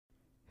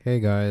Hey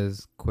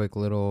guys, quick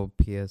little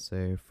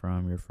PSA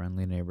from your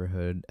friendly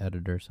neighborhood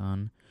editor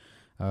son.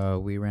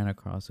 We ran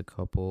across a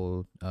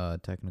couple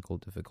technical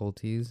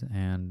difficulties,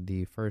 and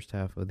the first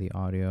half of the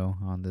audio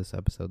on this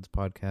episode's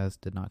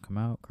podcast did not come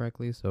out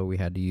correctly, so we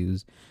had to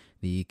use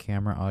the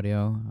camera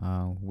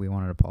audio. We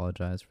wanted to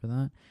apologize for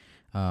that.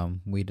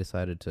 We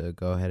decided to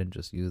go ahead and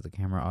just use the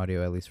camera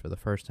audio, at least for the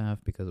first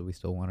half, because we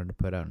still wanted to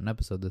put out an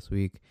episode this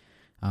week.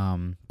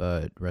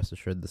 But rest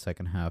assured, the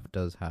second half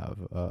does have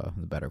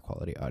the better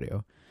quality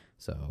audio.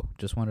 So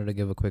just wanted to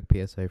give a quick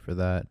PSA for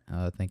that.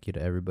 Thank you to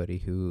everybody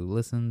who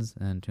listens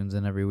and tunes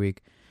in every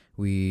week.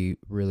 We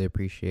really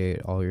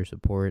appreciate all your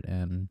support,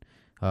 and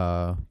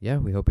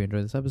we hope you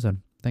enjoy this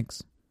episode.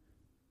 Thanks.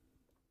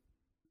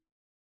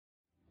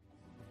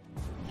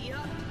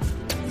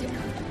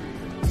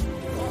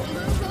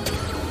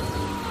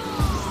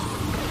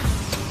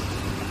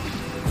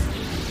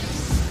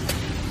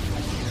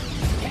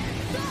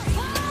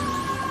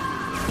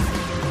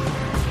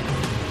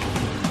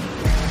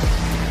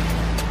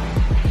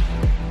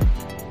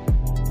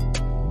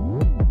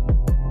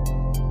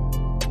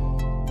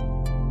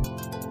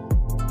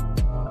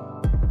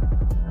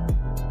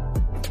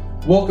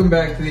 Welcome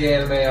back to the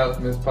Anime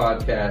Alchemist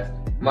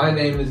podcast. My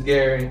name is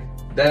Gary.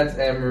 That's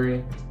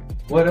Emery.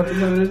 What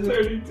episode is it?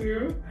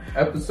 32.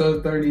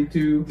 Episode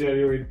 32.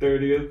 January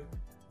 30th.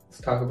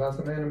 Let's talk about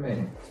some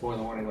anime. It's 4 in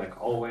the morning,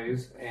 like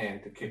always.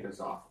 And to kick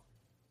us off,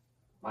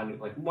 one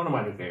of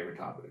my new favorite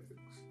topics,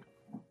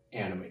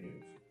 anime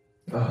news.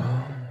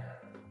 Oh.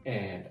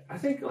 And I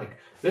think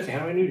this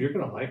anime news you're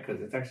gonna like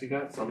because it's actually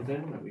got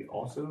something that we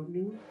also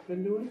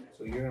been doing.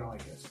 So you're gonna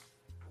like this.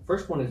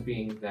 First one is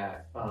being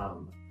that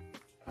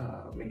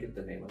let me get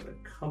the name of the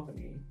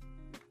company.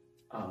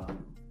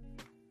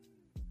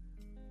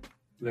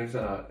 There's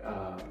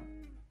a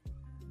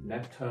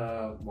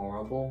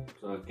Netamorable,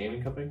 it's a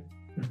gaming company.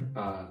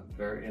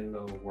 They're in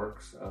the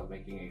works of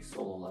making a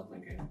solo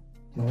leveling game.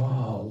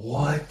 Oh,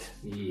 what?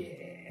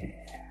 Yeah.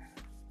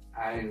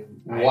 I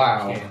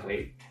Wow. can't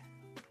wait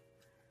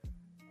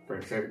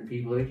for certain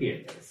people to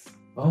hear this.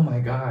 Oh my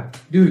god.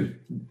 Dude.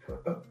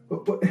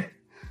 What?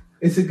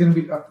 Is it going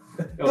to be...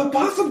 the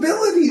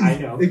possibilities! I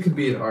know. It could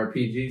be an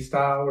RPG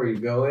style where you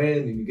go in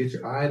and you get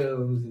your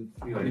items and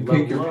you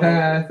pick your level up.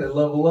 path and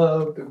level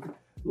up.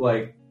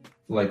 Like,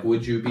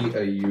 would you be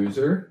a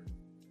user?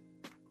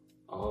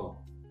 Oh.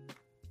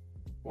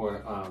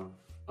 Or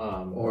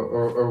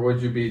Or would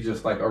you be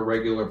just like a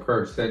regular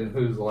person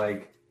who's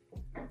like,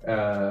 what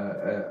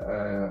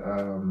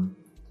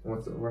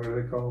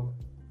are they called?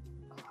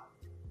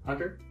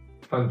 Hunter?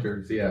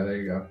 Hunters, yeah, there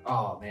you go.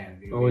 Oh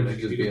man. Or would you if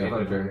just could be a pick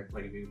hunter?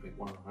 Like if you could pick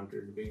one of the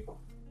hunters to be.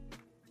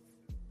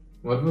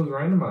 What if it was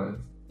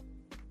randomized?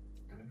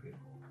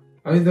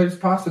 I mean, there's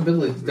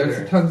possibilities. There's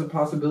There. tons of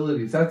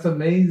possibilities. That's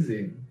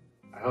amazing.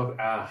 I hope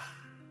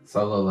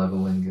Solo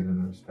leveling,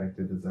 getting the respect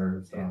it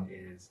deserves. it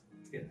is.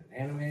 It's getting an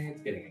anime, it's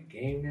getting a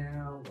game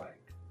now,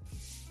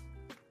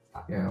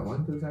 Yeah,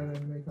 when does that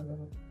anime come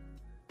out?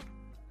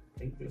 I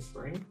think this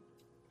spring.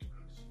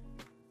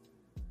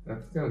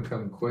 That's gonna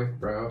come quick,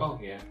 bro. Oh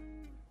yeah.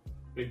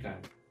 Big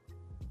time.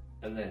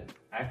 And then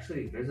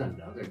actually there's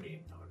another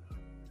game coming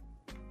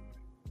out.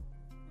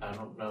 I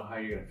don't know how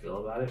you're gonna feel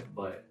about it,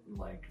 but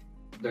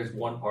there's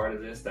one part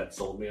of this that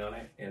sold me on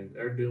it, and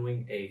they're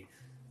doing a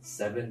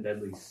 7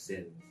 Deadly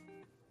Sins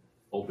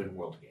open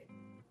world game.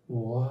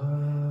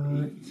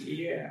 What?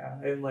 Yeah,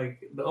 and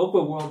the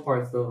open world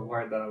part's the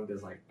part that I'm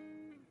just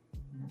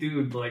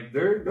dude,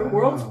 their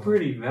world's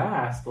pretty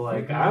vast.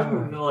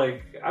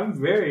 I'm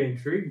very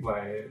intrigued by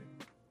it.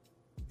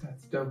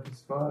 That's dope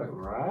as fuck.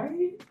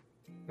 Right?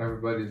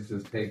 Everybody's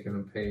just taking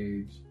a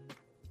page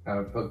out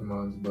of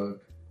Pokemon's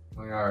book.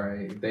 Like,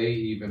 alright, they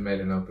even made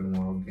an open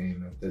world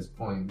game. At this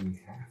point, we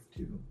have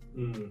to.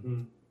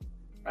 Mm-hmm.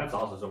 That's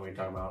also something we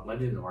talk about.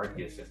 Legends of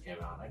Arceus just came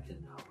out, and I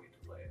cannot wait to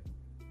play it.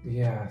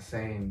 Yeah,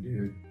 same,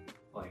 dude.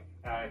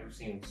 I've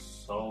seen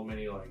so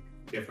many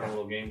different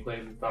little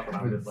gameplays and stuff, and I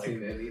I'm haven't just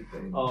seen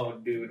anything. oh,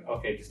 dude,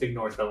 okay, just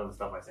ignore some of the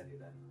stuff I sent you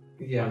then.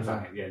 Yeah, I'm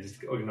sorry. Yeah,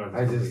 just ignore that.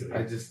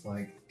 I just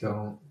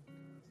don't.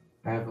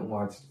 I haven't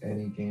watched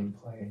any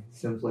gameplay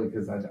simply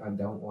because I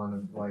don't want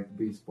to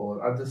be spoiled.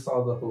 I just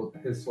saw the whole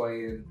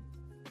Hisuian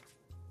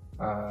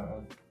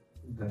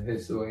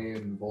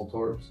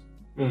Voltorbs,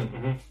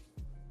 Mm-hmm.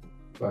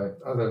 but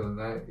other than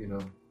that,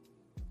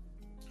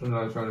 I'm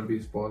not trying to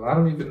be spoiled. I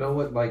don't even know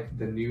what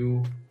the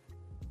new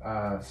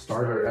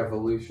starter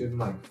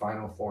evolution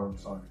final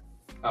forms are.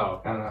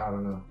 Oh, I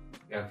don't know.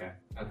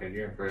 okay,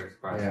 you're in for a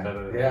surprise.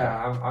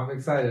 Yeah, I'm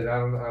excited. I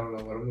don't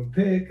know what I'm gonna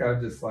pick.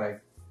 I'm just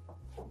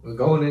I'm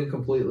going in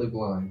completely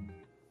blind.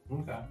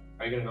 Okay.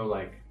 Are you gonna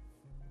go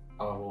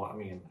oh well, I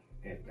mean,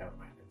 never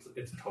mind.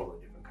 It's a totally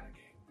different kind of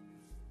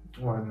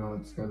game. Well, I know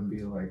it's gonna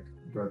be like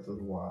Breath of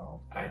the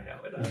Wild. I know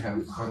it. You have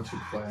a bunch of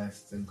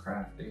quests and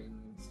crafting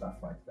and stuff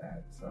like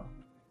that. So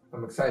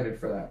I'm excited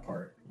for that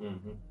part.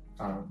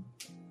 Mm-hmm.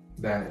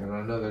 That, and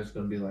I know there's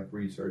gonna be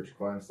research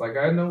quests.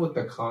 I know what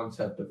the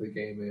concept of the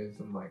game is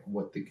and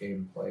what the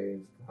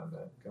gameplay is kind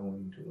of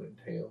going to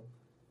entail,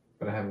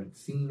 but I haven't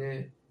seen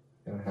it.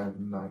 gonna have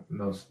like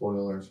no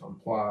spoilers on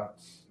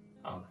plots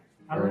Oh,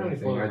 I or don't have any anything.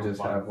 spoilers I on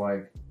just plot. have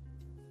like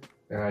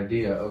an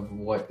idea of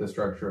what the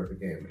structure of the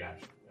game is.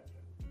 Gotcha.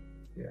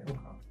 Yeah, Okay.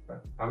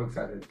 but I'm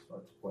excited to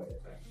start to play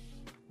it.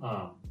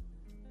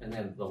 And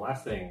then the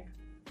last thing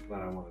that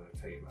I wanted to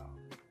tell you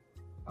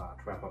about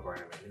to wrap up our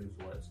anime news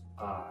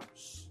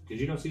was, did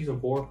you know season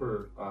 4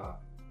 for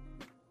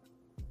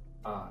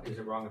Is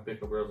It Wrong to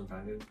Pick Up Girls in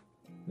Time?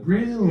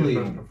 Really?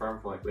 It's been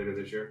confirmed for like later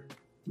this year.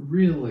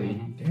 Really?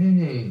 Mhm.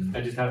 Dang.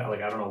 I just had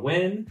like I don't know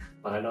when,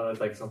 but I know that's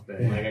like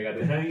something like I got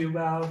to tell you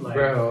about. Like,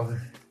 Bro,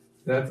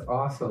 that's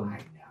awesome. I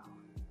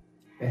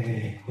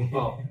know.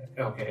 Oh,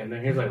 okay. And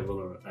then here's like a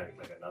little like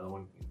another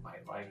one you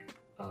might like.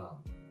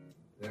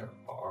 They're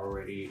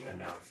already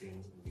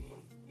announcing the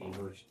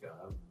English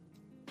dub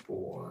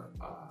for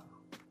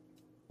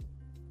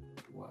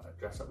what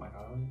Dress Up My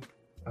Darling.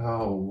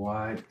 Oh,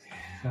 what?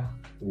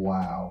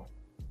 Wow.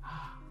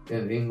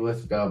 An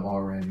English dub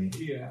already.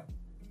 Yeah.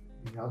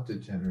 Y'all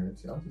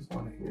degenerates. Y'all just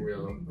want to hear it in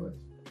Really? English.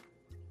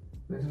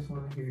 They just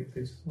want to hear it.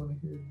 They just want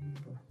to hear it in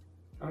English.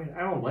 I mean, I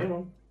don't blame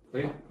them.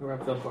 They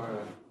wrapped up our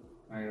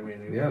Iron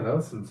Man. Yeah, that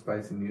was some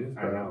spicy news,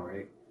 I bro. know,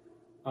 right?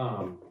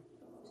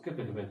 Let's get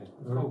into business.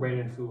 Let's go right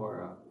into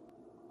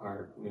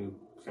our new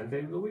Sensei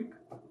of the week.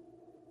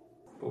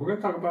 But we're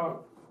gonna talk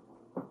about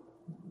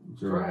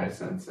Jiraiya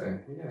Sensei.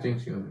 Yeah.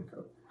 Jinx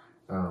Yumiko.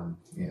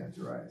 Yeah,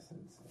 Jiraiya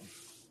Sensei.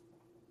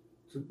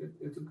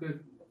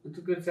 It's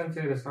a good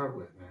sensei to start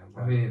with, man.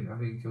 I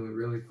mean, can we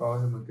really call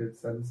him a good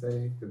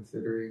sensei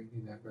considering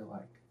he never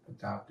like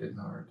adopted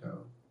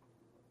Naruto?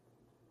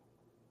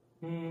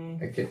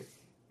 Okay,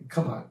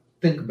 come on,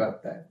 think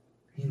about that.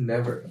 He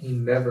never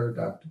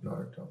adopted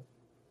Naruto.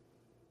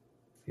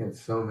 He had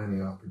so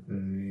many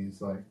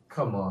opportunities. Like,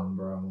 come on,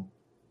 bro.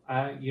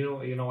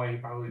 You know why he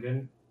probably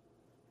didn't?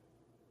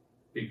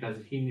 Because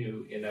he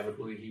knew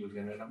inevitably he was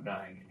gonna end up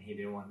dying, and he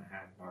didn't want to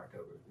have Naruto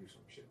go through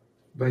some shit.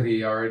 But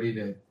he already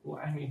did.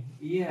 Well, I mean,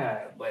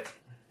 yeah, but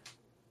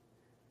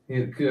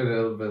He could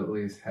have at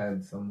least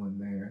had someone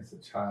there as a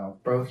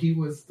child, bro. He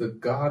was the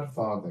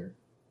godfather.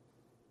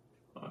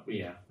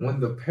 yeah, When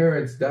the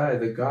parents die,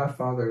 the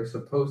godfather is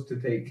supposed to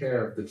take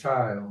care of the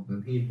child,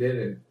 and he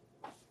didn't.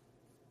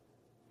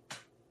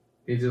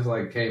 He just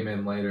like came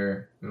in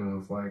later and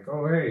was like,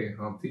 "Oh hey,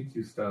 I'll teach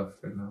you stuff,"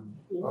 and Remember,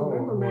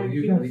 well, man,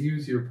 you he gotta was-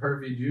 use your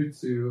pervy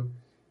jutsu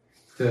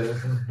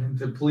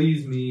to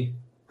please me.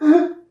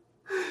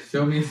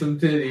 Show me some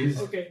titties."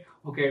 Okay.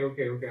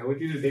 I want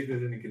you to take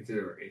this into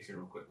consideration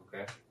real quick,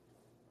 okay?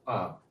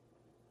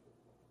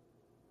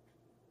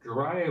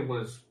 Jiraiya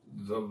was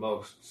the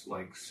most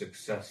like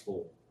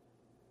successful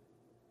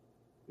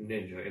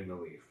ninja in the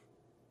Leaf.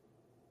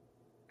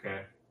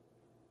 Okay.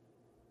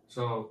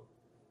 So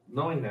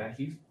knowing that,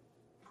 he's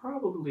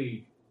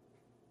probably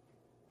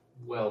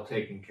well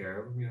taken care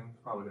of. You know, he's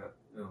probably got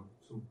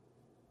some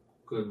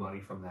good money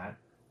from that.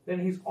 Then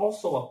he's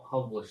also a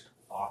published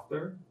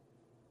author.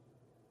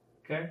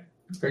 Okay.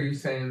 Are you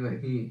saying that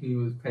he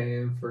was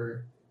paying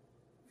for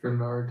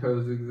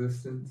Naruto's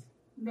existence?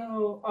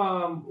 No,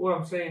 what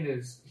I'm saying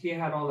is he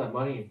had all that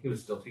money and he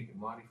was still taking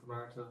money from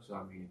Naruto, so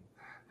I mean...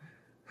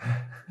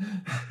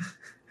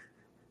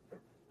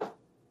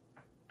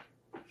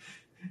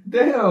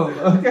 Damn.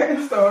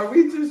 Okay, so are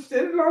we just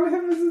shitting on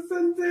him as a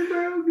sensei,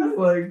 bro? 'Cause,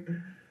 like,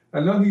 I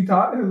know he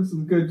taught him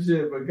some good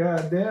shit, but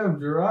goddamn,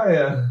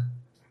 Jiraiya,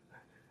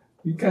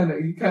 you kind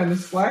of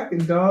slacking,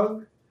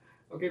 dog.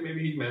 Okay, maybe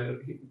he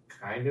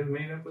kind of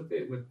made up with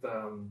it with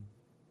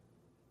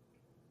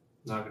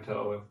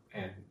Nagato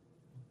and...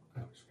 I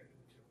was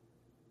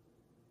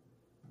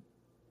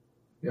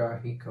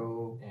forgetting Yahiko. the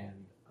two.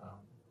 And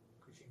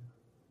Kushina.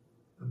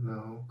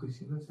 No,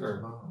 Kushina's his Sure.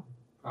 mom.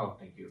 Oh,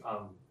 thank you.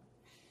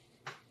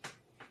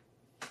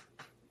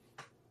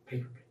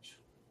 Paper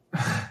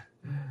Bitch.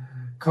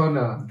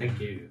 Kona. Thank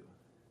you.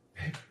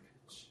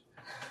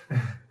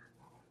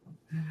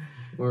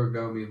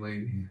 Origami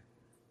lady.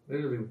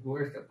 Literally,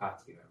 where's the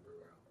Patsy member,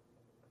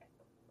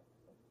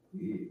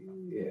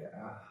 Yeah.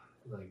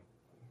 bro? Like,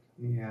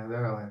 Yeah,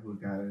 they're like, we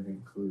gotta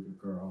include a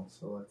girl,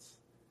 so let's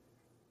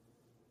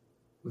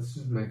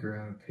just make her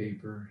out of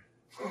paper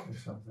or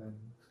something.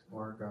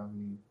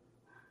 Origami.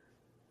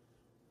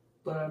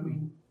 but I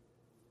mean,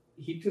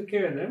 he took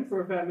care of them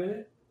for a fat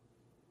minute.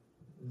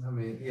 I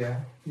mean,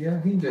 yeah,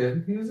 he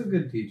did. He was a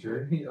good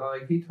teacher. He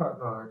taught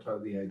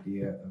Naruto the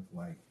idea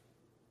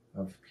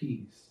of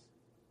peace.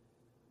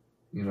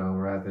 You know,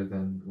 rather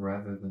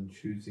than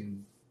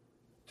choosing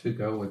to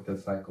go with the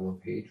cycle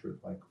of hatred,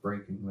 like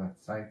breaking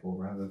that cycle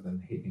rather than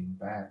hating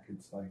back.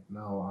 It's like,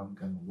 no, I'm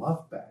gonna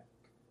love back.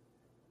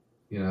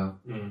 You know,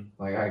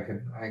 like I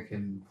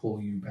can pull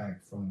you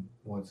back from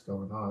what's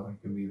going on. I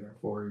can be there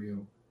for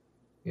you.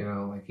 You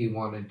know, like he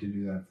wanted to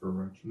do that for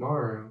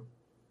Orochimaru.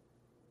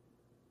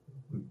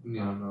 You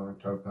know,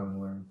 Naruto kind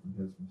of learned from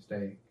his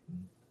mistake.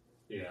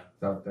 Yeah.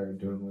 He's out there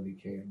doing what he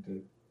can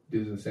to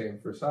do the same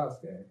for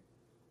Sasuke.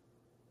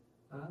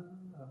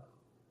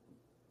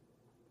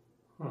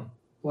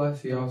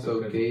 Plus, he That's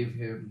also okay. gave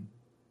him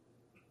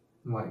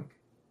like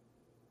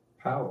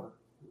power.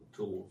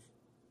 Tools.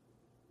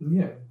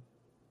 Yeah,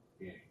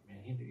 Yeah.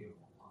 had to give him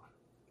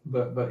a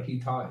lot. But he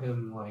taught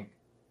him like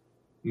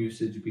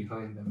usage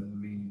behind them in the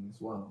meaning as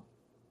well.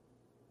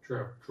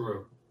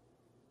 True.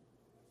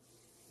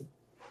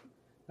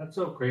 That's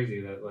so crazy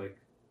that like,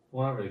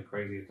 well, not really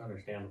crazy. It's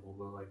understandable,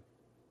 but like,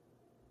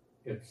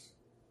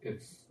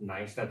 it's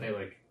nice that they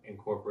like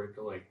incorporate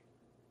the like,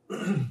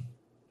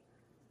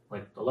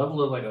 like the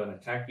level of like an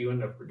attack you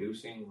end up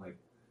producing. Like,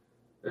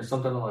 there's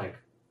something to like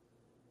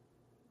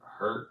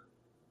hurt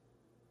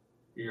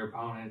your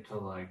opponent to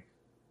like,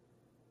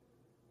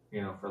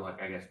 you know, for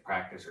like I guess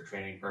practice or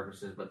training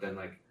purposes, but then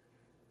like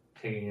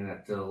taking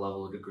it to the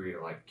level of degree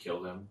to like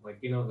kill them. Like,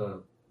 you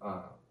know,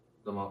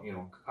 you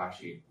know,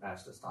 Kakashi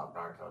has to stop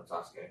Naruto and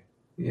Sasuke.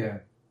 Yeah.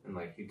 And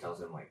like he tells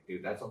him like,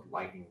 dude, that's a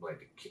lightning blade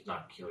to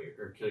not kill your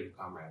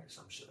comrade or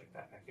some shit like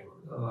that. I can't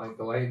remember. Like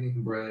the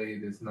lightning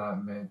blade is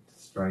not meant to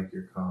strike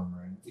your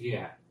comrade.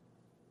 Yeah.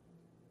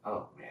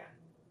 Oh man.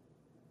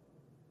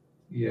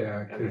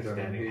 Yeah.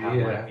 Understanding how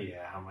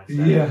much.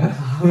 Yeah.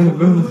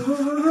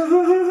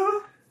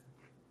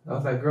 I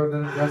was like, girl,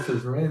 then that's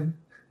his Rin.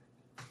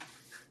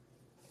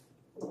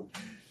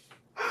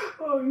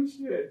 Oh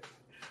shit!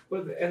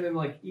 But and then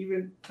like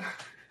even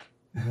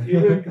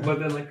but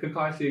then like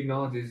Kakashi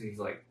acknowledges he's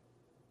like,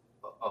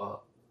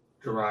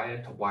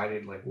 Jiraiya,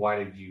 why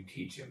did you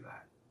teach him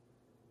that?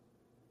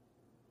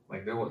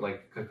 Like there was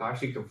like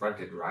Kakashi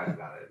confronted Jiraiya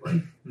about it.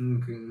 Like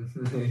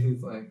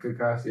he's like,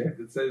 Kakashi, I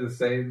could say the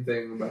same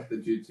thing about the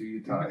jutsu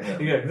you taught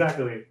him. Yeah,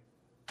 exactly.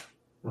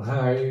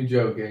 Why are you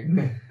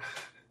joking?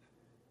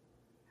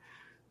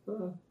 I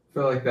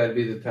feel like that'd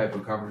be the type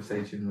of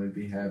conversation we'd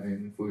be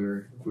having if we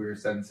were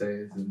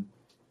senseis and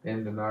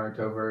in the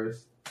Naruto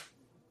verse.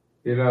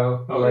 You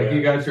know,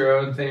 you got your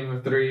own team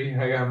of 3,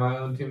 I got my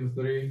own team of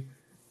 3.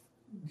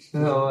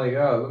 And I'm like,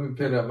 oh, let me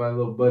pin up my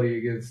little buddy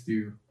against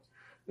you.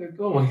 Like,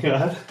 oh my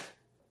god.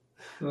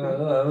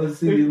 Let's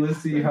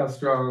see how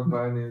strong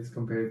mine is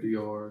compared to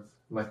yours.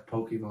 Like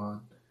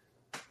Pokemon.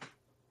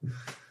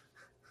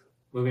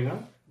 Moving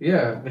on?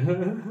 Yeah.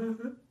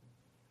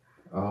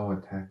 Oh,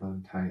 Attack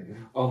on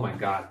Titan. Oh my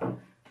god.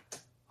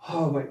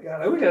 Oh my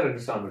god. I wish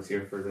Eder-san was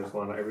here for this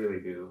one. I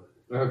really do.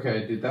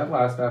 Okay, dude, that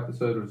last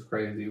episode was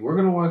crazy. We're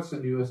going to watch the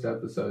newest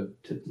episode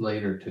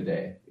later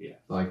today. Yeah.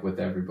 Like with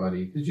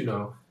everybody. Because, you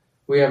know,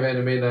 we have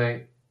anime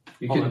night.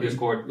 You can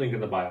Discord, link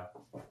in the bio.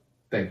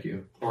 Thank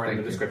you. Or in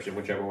the description,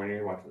 whichever one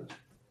you're watching this.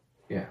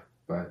 Yeah,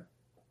 but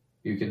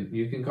you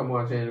can come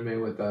watch anime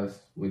with us.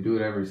 We do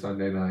it every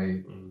Sunday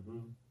night. Mm-hmm.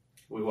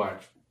 We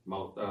watch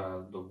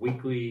the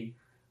weekly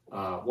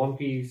One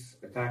Piece,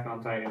 Attack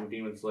on Titan,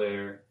 Demon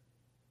Slayer.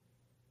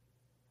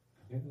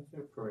 I think that's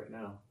it for right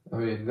now. I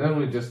mean, then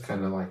we just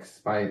kind of like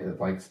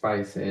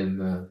spice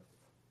in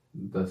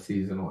the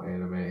seasonal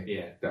anime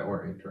that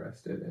we're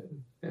interested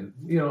in, and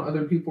you know,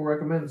 other people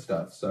recommend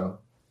stuff, so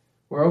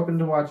we're open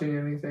to watching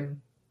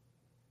anything.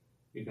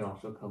 You can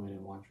also come in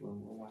and watch when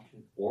we're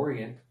watching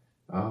Orient.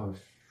 Oh,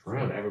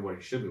 shrimp! What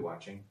everybody should be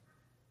watching.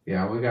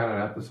 Yeah, we got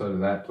an episode of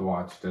that to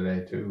watch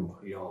today too.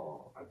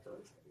 Yo, I'm so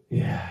excited.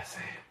 Yeah,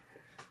 same.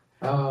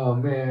 Oh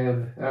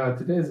man,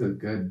 today's a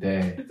good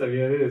day. It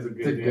is a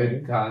good day. It's a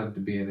good time to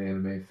be an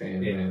anime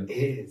fan, man. It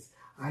is.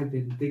 I've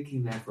been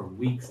thinking that for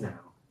weeks now.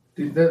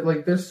 Dude,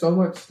 there's so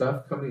much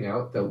stuff coming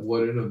out that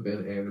wouldn't have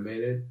been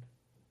animated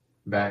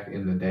back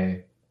in the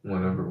day.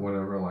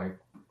 Whenever like,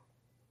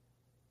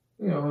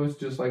 you know, it was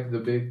just like the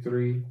big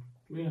 3.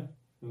 Yeah,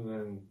 and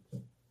then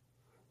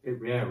it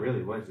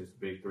really was just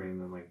the big 3,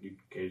 and then like you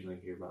occasionally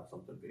hear about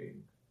something big.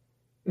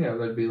 Yeah,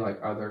 there'd be like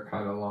other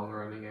kind of long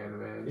running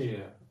animes.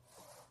 Yeah.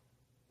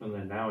 And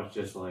then now it's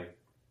just like,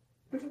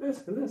 look at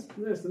this, and this,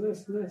 and this, and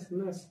this, and this,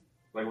 and this.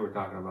 Like we were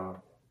talking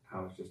about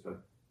how it's just a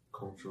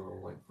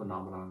cultural like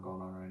phenomenon going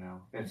on right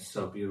now. It's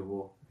so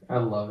beautiful. I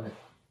love it.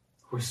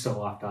 We're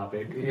so off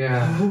topic.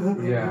 Yeah,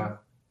 yeah.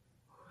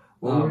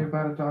 What were we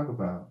about to talk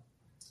about?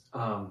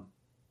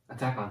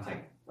 Attack on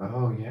Titan.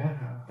 Oh yeah.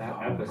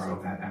 That episode.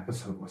 Bro, that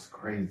episode was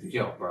crazy.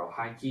 Yo, bro,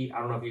 high key. I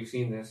don't know if you've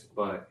seen this,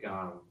 but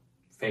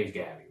Phase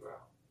Gabby, bro.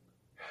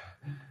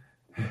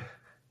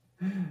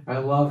 I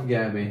love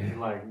Gabby.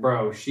 Like,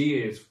 bro, she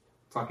is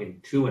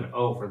fucking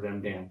 2-0 for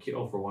them damn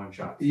 0 for 1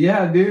 shots.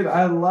 Yeah, dude,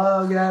 I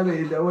love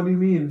Gabby. What do you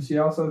mean? She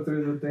also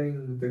threw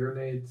the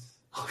grenades.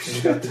 Oh,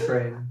 and got the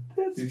train.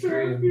 That's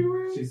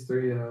true. She's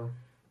 3-0.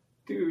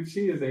 Dude,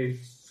 she is a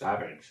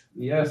savage.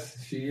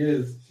 Yes, she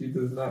is. She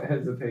does not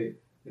hesitate.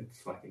 It's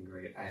fucking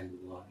great. I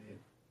love it.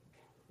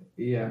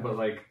 Yeah. But,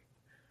 like,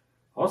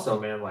 also,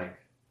 man, like,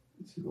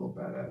 she's a little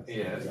badass.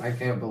 Yeah. I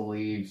can't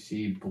believe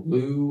she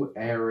blew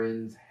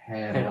Aaron's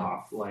head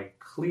off. Like,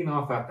 clean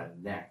off at the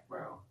neck,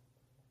 bro.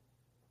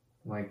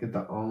 Like,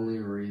 the only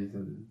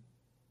reason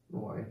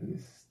why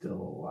he's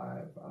still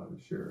alive, I'm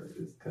sure,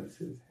 is because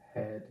his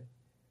head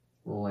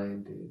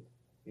landed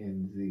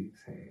in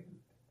Zeke's hand.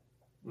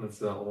 That's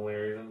the only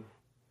reason?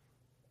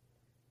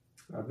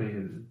 I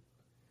mean,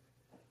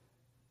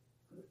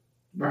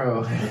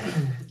 bro,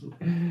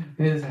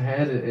 his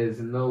head is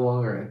no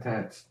longer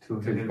attached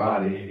to his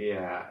body.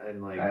 Yeah,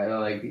 and like,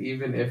 like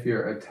even if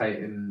you're a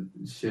Titan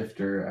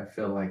shifter, I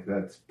feel like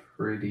that's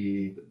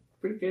pretty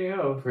pretty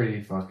KO.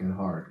 Pretty fucking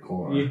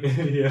hardcore.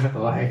 Yeah.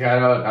 Like I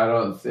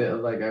don't feel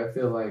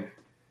like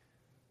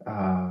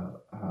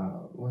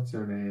what's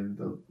her name?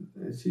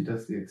 She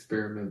does the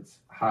experiments.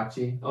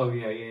 Hachi. Oh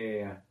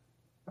yeah.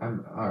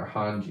 Or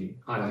Hanji.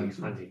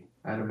 Hanji.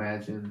 I'd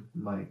imagine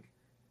like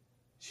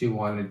she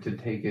wanted to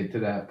take it to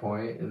that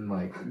point and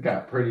like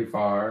got pretty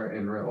far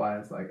and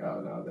realized like,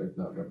 oh no, there's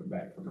no coming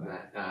back from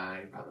that.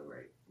 You're probably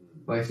right.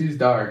 Like she's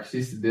dark,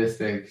 she's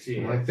sadistic.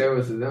 She like is. there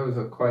was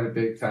quite a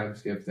big time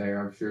skip there.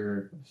 I'm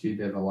sure she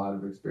did a lot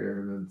of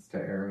experiments to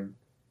Aaron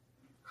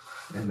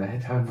in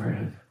that time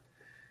frame.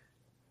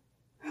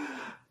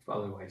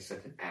 Probably why he's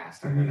such an ass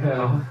to Yeah. her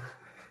now.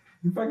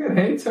 He fucking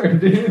hates her,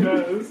 dude. He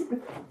does.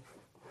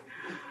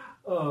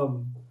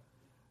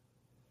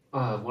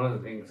 One of the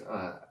things,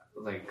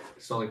 like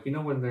you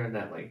know when they're in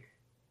that like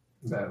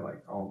That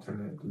like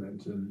alternate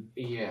dimension.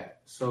 yeah,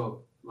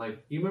 so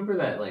like you remember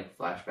that like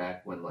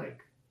flashback when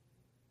like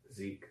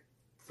Zeke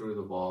threw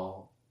the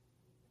ball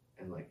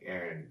and like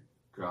Aaron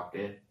dropped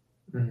it.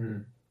 Mm-hmm.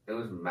 It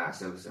was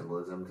massive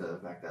symbolism to the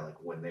fact that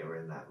like when they were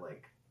in that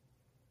like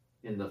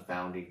in the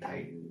founding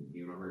Titan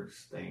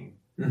universe thing,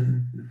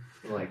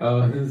 like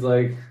Oh, he's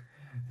like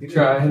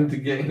trying to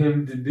get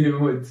him to do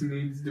what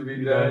needs to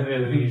be done,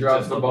 and he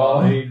drops the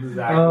ball.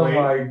 Exactly. Oh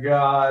my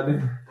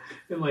god!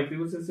 And like it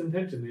was his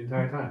intention the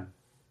entire time.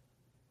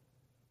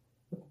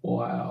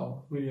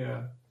 Wow,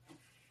 Yeah.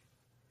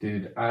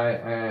 dude,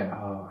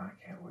 I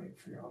can't wait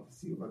for y'all to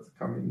see what's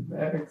coming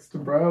next,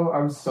 bro.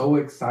 I'm so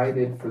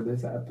excited for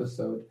this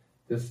episode.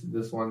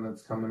 This one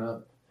that's coming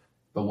up,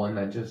 the one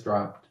that just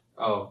dropped.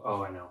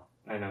 Oh,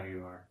 I know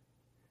you are.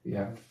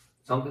 Yeah.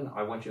 Something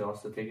I want you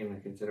also to take into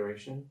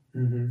consideration.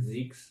 Mm-hmm.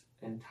 Zeke's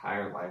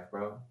entire life,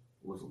 bro,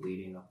 was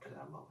leading up to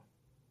that moment.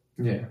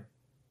 Yeah.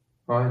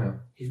 Oh, I know.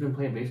 He's been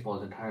playing baseball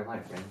his entire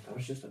life, man. That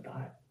was just a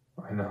dive.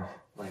 I know.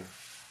 Like,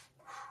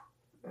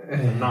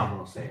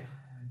 phenomenal save.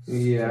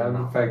 Yeah,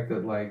 Phenomenal. the fact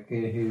that like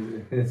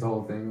his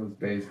whole thing was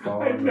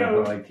baseball, I and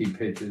know. like he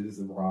pitches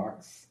and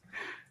rocks.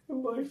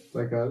 I'm like, It's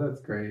like, oh, that's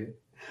great,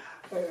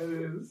 it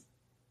is.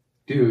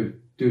 dude.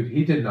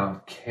 He did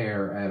not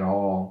care at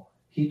all.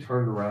 He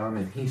turned around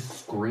and he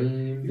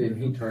screamed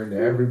and he turned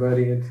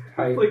everybody into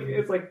tight.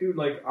 It's like, dude,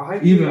 like I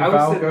Even was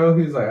Falco,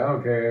 he's like, I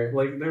don't care.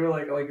 like they were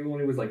like when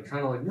he was like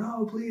trying to like,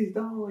 no, please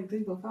don't like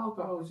think of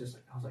Falco. I was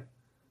like,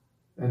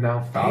 And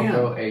now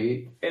Falco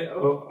ate. and,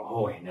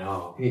 oh, I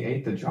know. He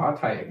ate the Jaw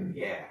Titan.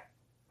 Yeah.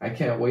 I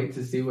can't wait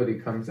to see what he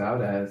comes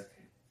out as.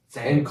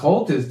 Same. And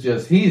Colt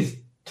is he's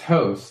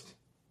toast.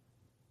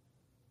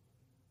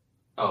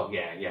 Oh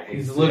yeah.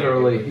 He's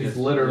literally just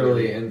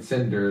in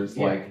cinders,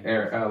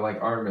 Yeah.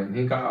 like Armin.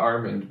 He got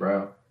Armin,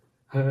 bro.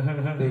 He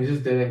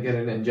just didn't get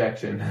an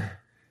injection.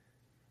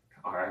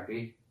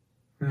 R.I.P.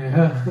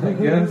 Yeah, I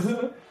guess.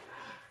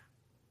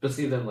 But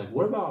see, then, like,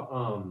 what about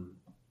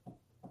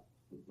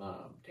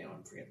damn,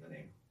 I'm forgetting the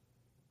name.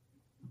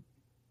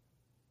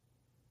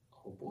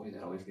 Oh boy,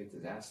 that always gets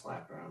his ass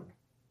slapped around.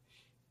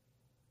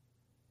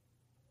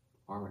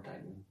 Armor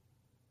Titan.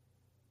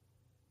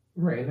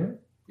 Rainer?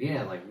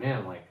 Yeah, like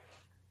man, like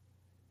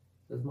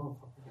this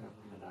motherfucker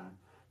gonna die.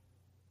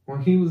 Well,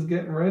 he was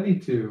getting ready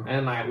to.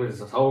 And I was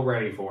so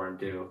ready for him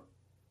too.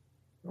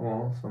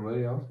 Well,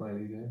 somebody else might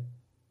eat it.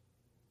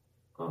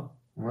 Oh.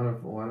 One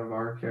of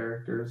our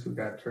characters who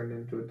got turned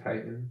into a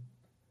Titan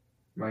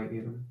might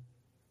eat him.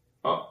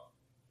 Oh,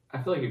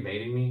 I feel like you're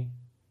baiting me,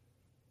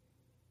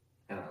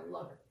 and I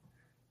love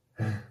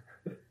it.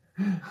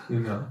 You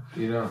know.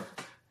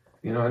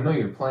 I know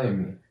you're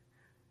playing me,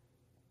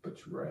 but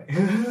you're right.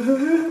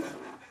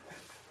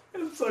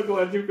 I'm so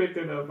glad you picked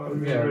it up. I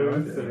was Yeah, ready I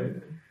to did.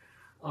 say.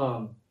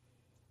 Damn,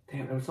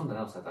 there was something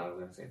else I thought I was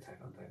gonna say. Attack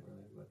on Titan,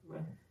 really,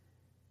 but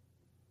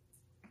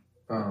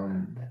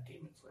that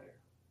Demon Slayer,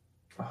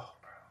 Oh,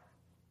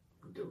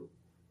 dude.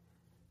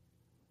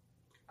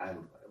 I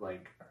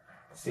like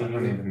bro. I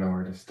don't even know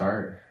where to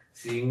start.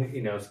 seeing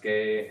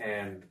Inosuke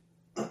and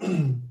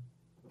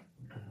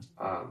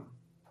I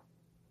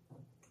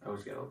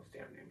always get all these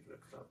damn names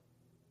mixed up.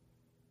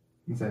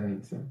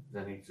 Zenitsu.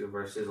 Zenitsu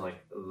versus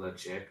like the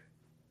chick.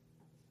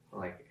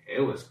 Like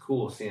it was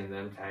cool seeing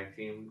them tag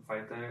team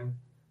fight them,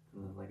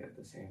 and then like at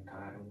the same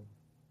time,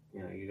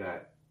 you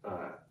got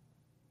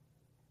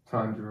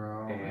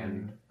Tanjiro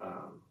and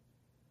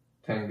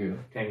Tengu.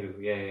 Tengu,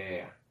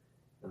 yeah,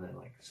 and then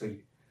like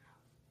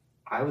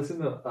I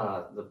listened to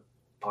the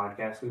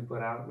podcast we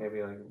put out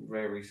maybe like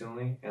very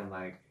recently, and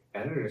like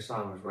Editor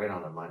Song was right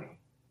on the money.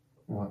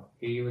 What?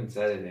 He even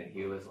said it, and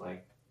he was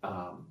like,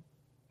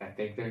 I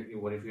think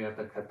what if you have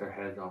to cut their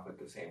heads off at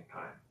the same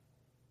time?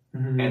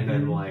 And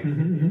then like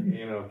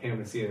came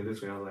to see it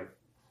this way. I was like,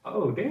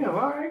 oh damn,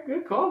 all right,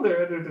 good call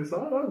there, Editor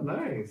Song. That was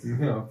nice.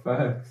 No,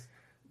 facts.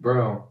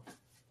 Bro,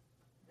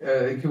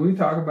 can we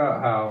talk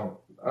about how,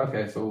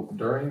 okay, so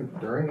during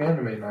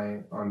anime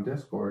night on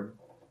Discord,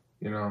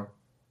 we're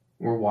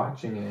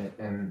watching it,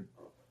 and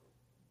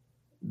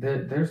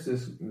there's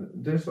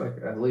like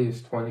at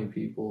least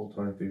 23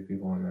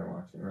 people in there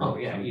watching, right? Oh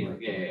yeah, Something yeah,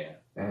 like yeah,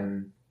 that. yeah.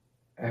 And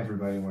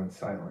everybody went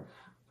silent.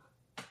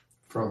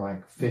 for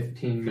like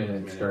 15 minutes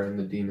minutes. during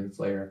the Demon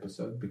Slayer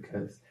episode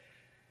because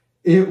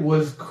it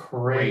was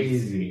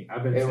crazy.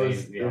 I've been It saying,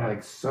 was yeah.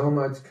 like so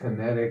much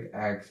kinetic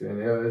action.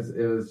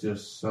 It was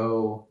just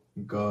so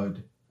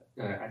good.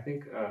 I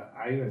think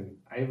I think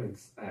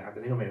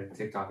I made a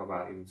TikTok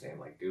about even saying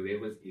like, dude, it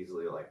was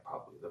easily like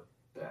probably the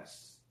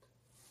best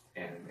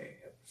anime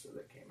episode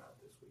that came out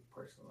this week,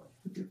 personally.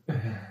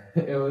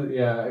 It was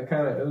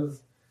it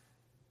was.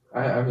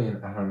 I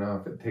mean, I don't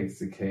know if it takes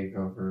the cake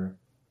over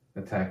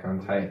Attack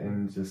on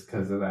Titan just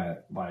because of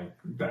that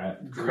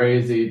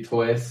crazy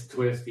twist.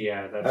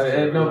 Yeah, that's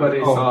And nobody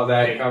saw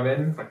that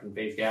coming. Fucking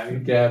face Gabby.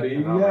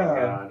 Gabby, Oh yeah.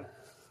 my god.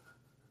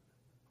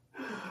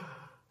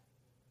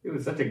 It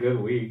was such a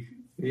good week.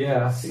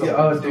 Yeah.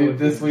 So Dude,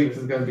 this week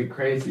is gonna be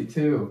crazy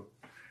too.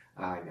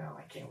 I know.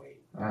 I can't wait.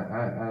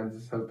 I'm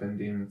just hoping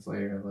Demon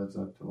Slayer lives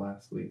up to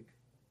last week.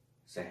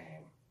 Same.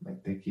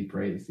 Like they keep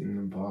raising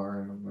the bar,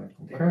 and I'm like,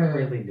 They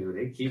okay, really do.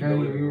 They keep okay,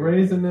 going. you're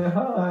raising it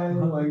high.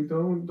 Like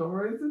don't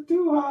raise it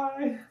too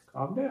high.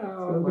 Calm It's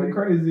down. gonna be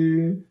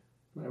crazy.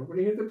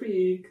 Everybody hit the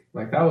peak.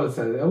 Like it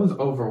was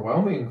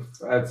overwhelming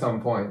at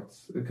some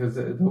points because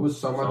there was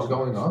so much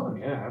going on.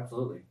 Yeah,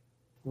 absolutely.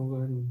 We'll go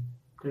ahead and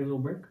take a little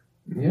break.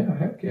 Yeah,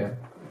 heck yeah.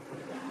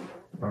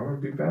 I'm gonna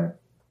be back.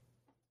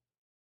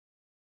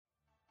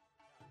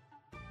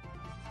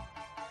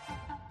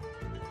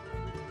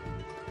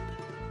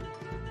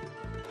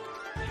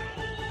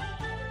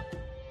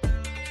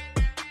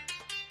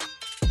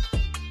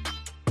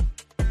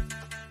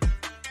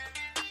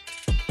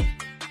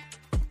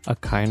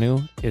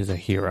 Akainu is a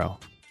hero.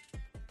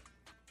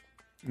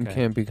 You Okay.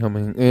 can't be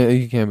coming at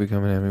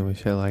me with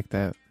shit like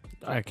that.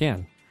 I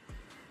can.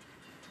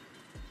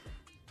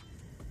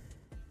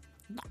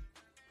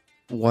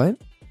 What?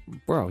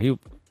 Bro,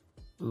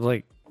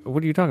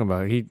 what are you talking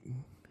about?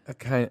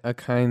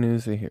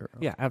 Akainu's a hero.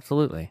 Yeah,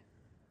 absolutely.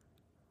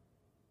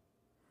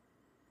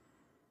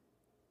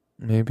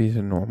 Maybe he's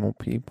a normal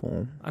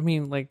people. I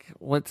mean, like,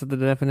 what's the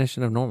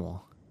definition of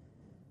normal?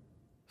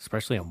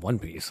 Especially in One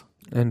Piece.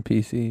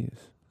 NPCs.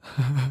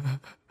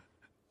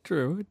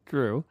 True.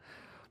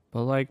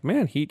 But like,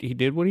 man, he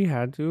did what he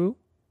had to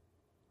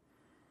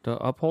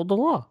uphold the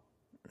law.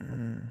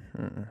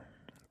 Mm-hmm.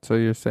 So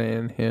you're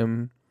saying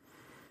him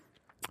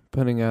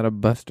putting out a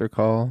buster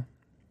call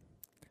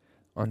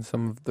on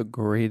some of the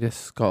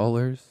greatest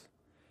scholars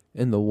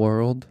in the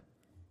world?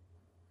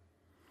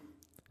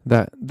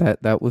 That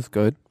was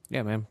good.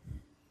 Yeah, man.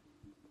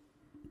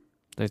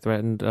 They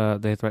threatened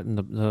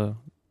the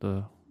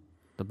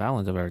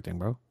balance of everything,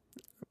 bro.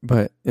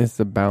 But is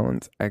the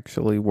balance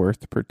actually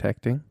worth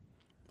protecting?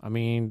 I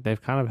mean, they've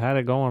kind of had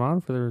it going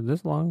on for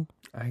this long.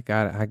 I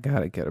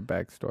gotta get a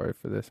backstory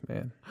for this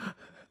man.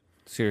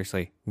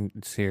 Seriously.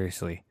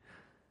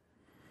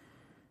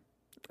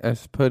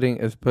 As putting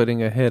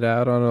a hit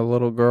out on a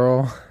little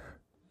girl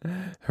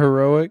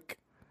heroic.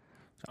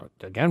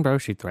 Again, bro,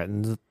 she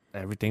threatens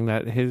everything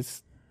that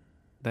his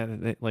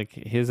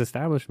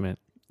establishment.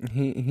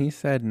 He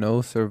said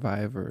no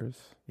survivors.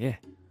 Yeah.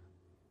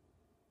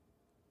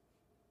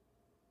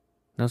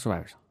 No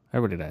survivors.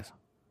 Everybody dies.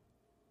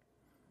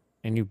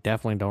 And you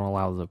definitely don't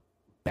allow the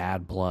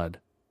bad blood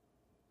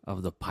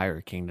of the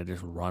Pirate King to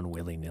just run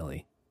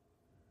willy-nilly.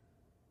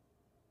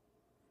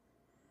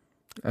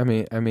 I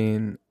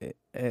mean,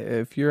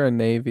 if you're a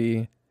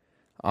Navy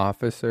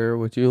officer,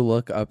 would you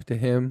look up to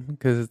him?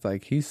 Because it's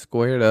like he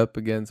squared up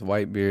against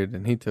Whitebeard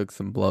and he took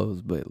some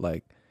blows, but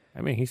like,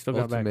 I mean, he still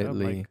got back up.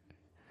 ultimately, Like,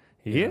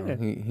 you yeah, know,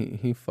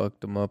 he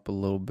fucked him up a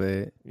little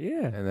bit,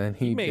 yeah. and then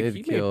he made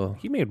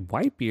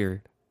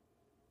Whitebeard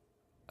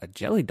a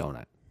jelly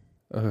donut.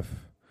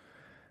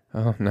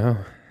 Oh no,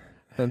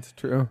 that's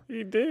true.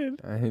 He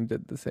did. He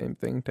did the same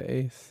thing to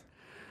Ace.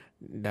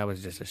 That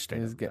was just a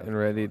straight. He's getting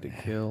ready to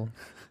kill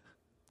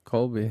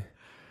Colby.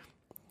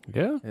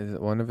 Yeah, Is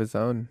it one of his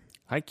own?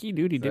 high key,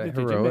 dude. He Is did that it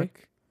to Jinbei.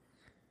 heroic?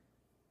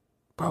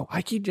 Bro,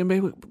 high key,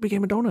 Jinbei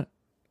became a donut.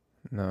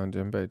 No,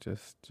 Jinbei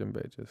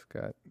just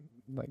got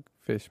like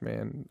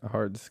Fishman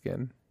hard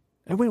skin.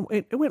 It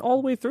went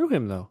all the way through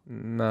him though.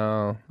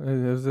 No, it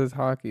was his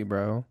hockey,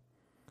 bro.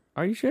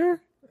 Are you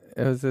sure?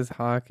 It was his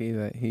hockey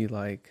that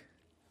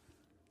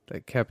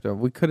that kept him.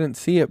 We couldn't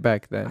see it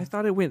back then. I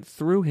thought it went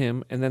through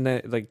him, and then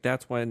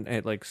that's when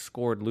it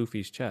scored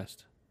Luffy's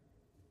chest.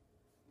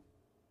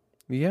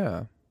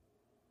 Yeah,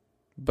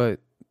 but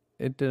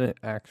it didn't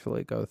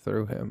actually go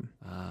through him.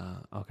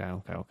 Okay.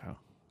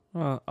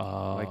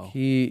 Like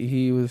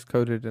he was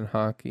coated in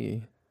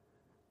hockey.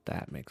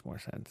 That makes more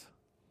sense.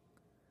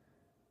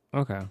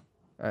 Okay.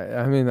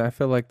 I mean, I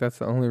feel like that's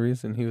the only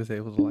reason he was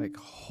able to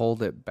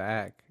hold it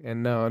back.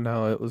 And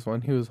no, it was when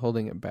he was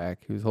holding it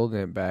back. He was holding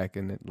it back,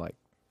 and it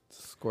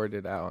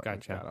squirted out.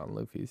 Gotcha. And got on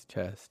Luffy's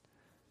chest.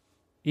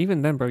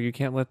 Even then, bro, you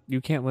can't let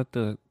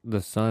the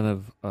son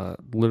of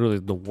literally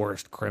the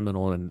worst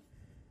criminal in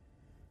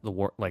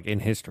in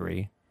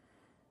history,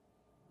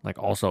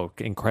 also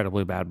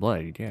incredibly bad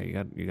blood. Yeah, you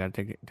got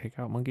to take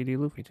out Monkey D.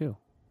 Luffy too.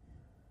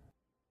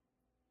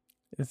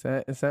 Is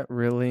that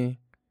really?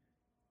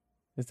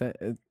 Is that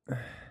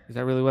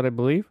really what I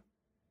believe?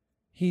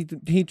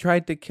 He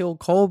tried to kill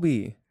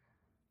Colby.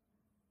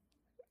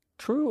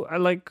 True. I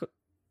like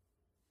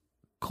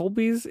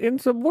Colby's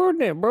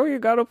insubordinate, bro. You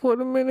gotta put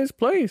him in his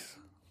place.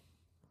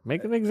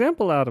 Make an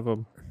example out of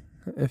him.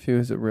 If he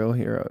was a real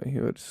hero, he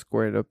would have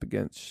squared up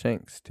against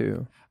Shanks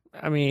too.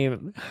 I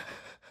mean,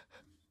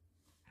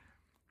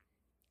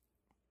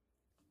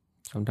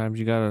 sometimes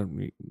you gotta.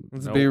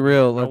 Let's be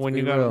real. Know Let's when be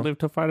you gotta real. live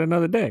to fight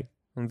another day.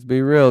 Let's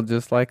be real.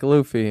 Just like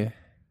Luffy,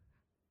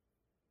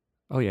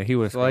 Oh yeah, he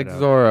was like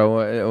Zoro.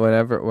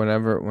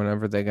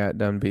 Whenever they got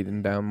done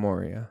beating down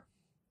Moria,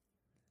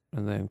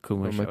 and then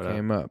Kuma showed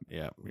came up.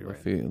 Yeah, you're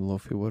right.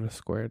 Luffy would have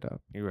squared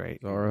up. You're right.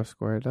 Zoro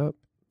squared up,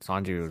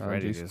 Sanji was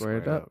ready to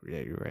squared square up. up. Yeah,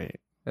 you're right.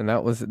 and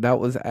that was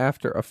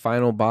after a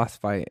final boss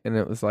fight, and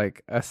it was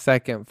like a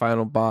second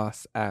final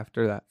boss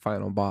after that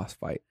final boss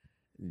fight.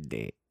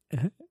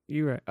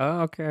 You're right.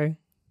 Oh, okay.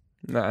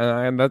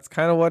 And that's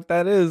kind of what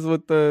that is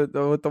with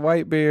the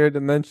white beard,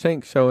 and then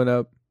Shanks showing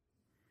up.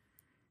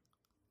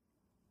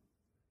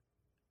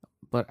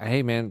 But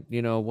hey, man,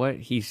 you know what?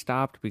 He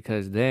stopped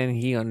because then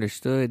he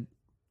understood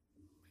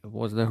it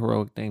was the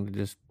heroic thing to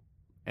just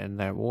end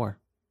that war.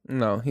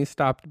 No, he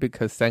stopped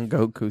because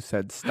Sengoku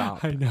said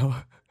stop. I know.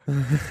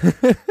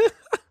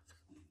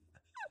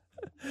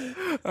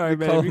 All right,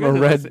 man. Call if him you a guys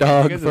are red listening-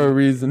 dog if you guys for a are-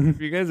 reason.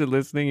 If you guys are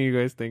listening and you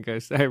guys think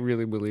I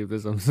really believe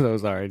this, I'm so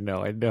sorry.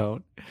 No, I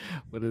don't.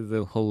 But it's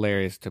a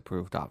hilarious to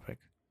prove topic.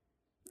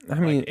 I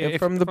mean, Like, if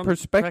from the from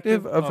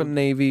perspective perspective of a of-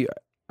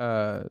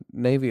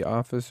 Navy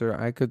officer,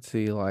 I could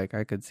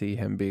see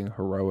him being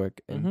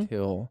heroic Mhm.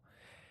 until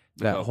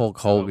The that whole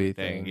Colby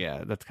thing.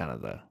 Yeah, that's kind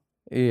of the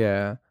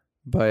Yeah,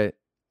 but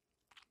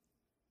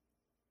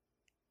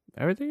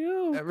everything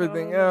else.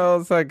 everything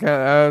else, I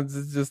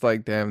was just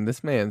like, damn,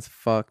 this man's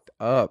fucked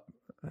up.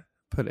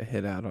 Put a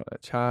hit out on a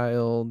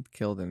child,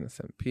 killed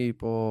innocent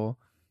people,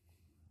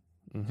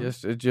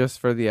 Mhm. just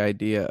for the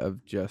idea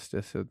of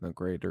justice and the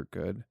greater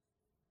good.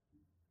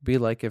 Be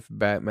like if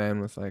Batman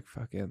was like,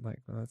 fuck it,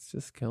 like, let's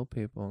just kill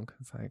people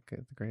because like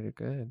it's the greater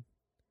good.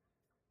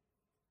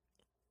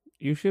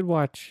 You should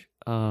watch.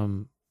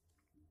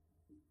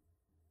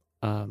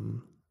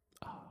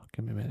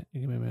 Give me a minute.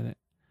 Give me a minute.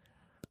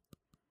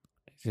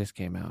 It just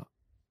came out.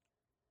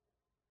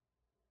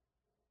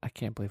 I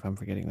can't believe I'm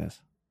forgetting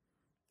this.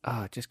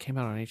 It just came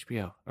out on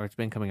HBO, or it's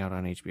been coming out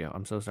on HBO.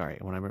 I'm so sorry.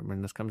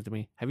 When this comes to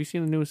me, have you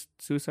seen the newest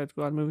Suicide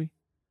Squad movie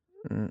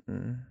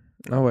Mm-mm.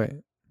 Oh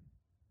wait.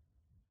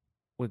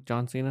 with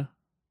John Cena?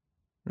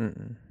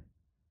 Mm-mm.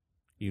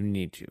 You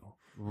need to.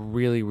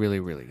 Really, really,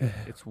 really good.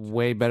 It's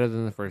way better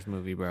than the first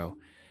movie, bro.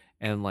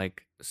 And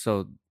like,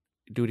 so,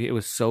 dude, it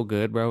was so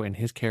good, bro. And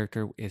his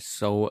character is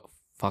so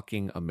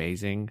fucking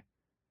amazing.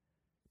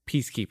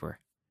 Peacekeeper.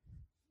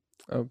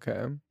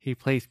 Okay. He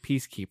plays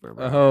Peacekeeper,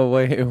 bro. Oh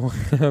wait,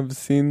 I've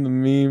seen the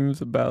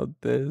memes about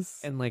this.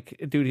 And like,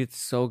 dude, it's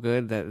so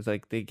good that it's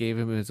like they gave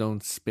him his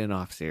own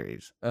spin-off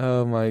series.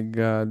 Oh my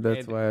god,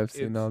 that's And why I've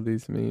seen it's- all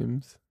these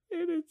memes.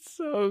 And it's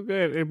so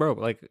good. And bro,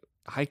 like,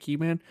 high key,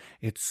 man,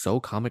 it's so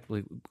comic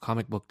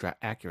book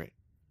accurate.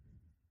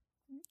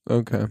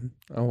 Okay,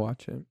 I'll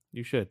watch it.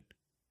 You should.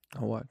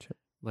 I'll watch it.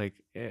 Like,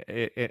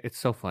 it's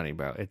so funny,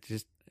 bro. It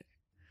just,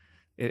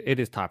 it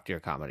is top tier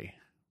comedy.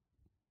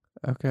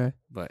 Okay.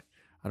 But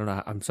I don't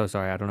know. I'm so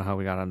sorry. I don't know how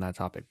we got on that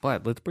topic.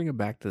 But let's bring it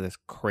back to this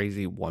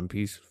crazy One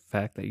Piece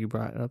fact that you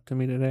brought up to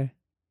me today.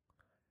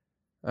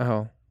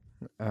 Oh,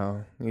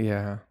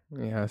 yeah.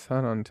 I saw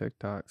it on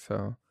TikTok.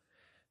 So,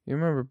 you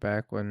remember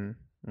back when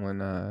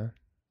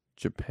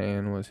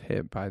Japan was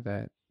hit by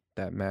that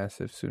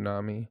massive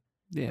tsunami,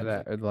 Yeah.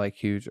 that like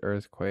huge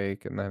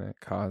earthquake, and then it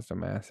caused a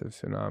massive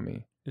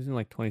tsunami. Isn't it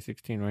like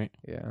 2016, right?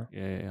 Yeah,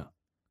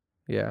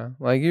 Yeah.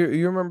 Like you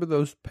remember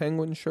those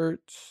penguin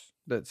shirts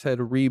that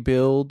said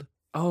 "rebuild"?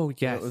 Oh,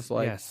 And yes. it was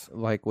like yes.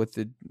 like with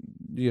the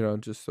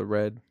just the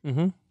red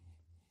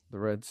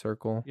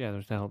circle. Yeah,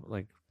 there's now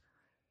like,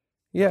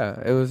 Yeah,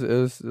 it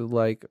was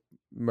like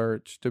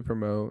merch to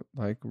promote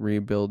like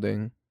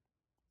rebuilding.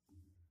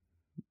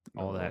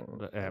 all that.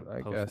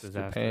 I guess post-disaster,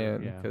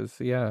 Japan, yeah.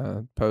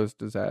 because post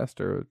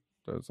disaster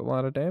there was a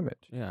lot of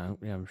damage, Yeah,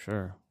 I'm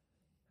sure.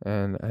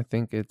 and I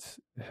think it's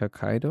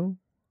Hokkaido.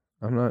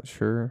 I'm not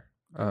sure.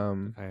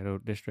 Kyoto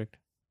district.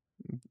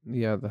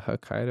 Yeah, the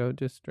Hokkaido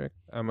district.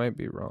 I might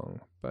be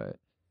wrong, but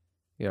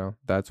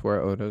that's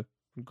where Oda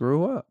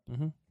grew up,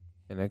 Mhm.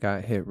 and it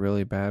got hit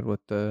really bad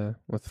with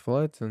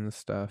floods and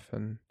stuff,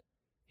 and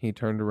he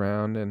turned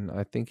around and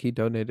I think he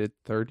donated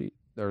 30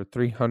 or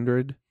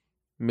 300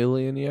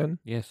 million yen.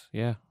 Yes,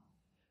 yeah.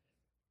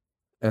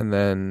 And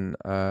then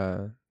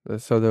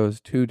so there was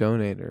two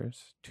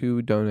donators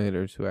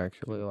who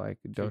actually like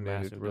Two donated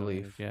massive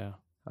relief. donors, yeah.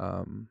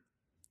 Um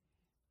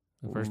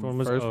The first one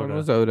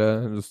was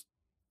Oda. It was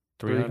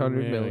 300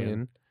 300 million.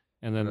 And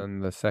And then then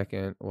the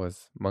second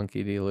was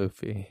Monkey D.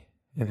 Luffy.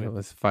 And it With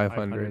was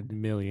 500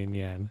 million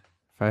yen.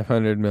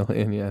 500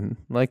 million yen.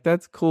 Like,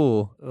 that's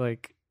cool.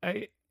 Like,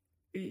 I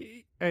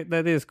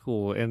that is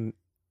cool. And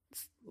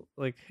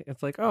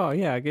it's like, oh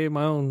yeah, I gave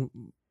my own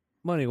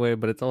money away,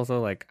 but it's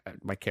also like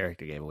my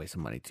character gave away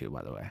some money too,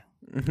 by the way.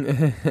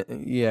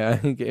 Yeah,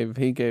 he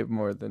gave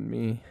more than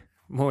me.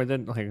 More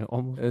than like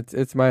almost.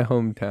 It's my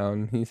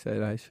hometown. He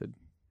said I should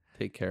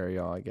take care of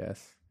y'all, I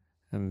guess.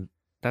 And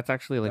that's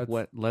actually like That's-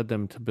 what led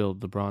them to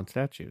build the bronze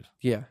statues.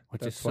 Yeah,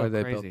 Which that's is why so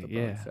they crazy, built the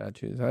bronze yeah.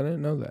 statues. I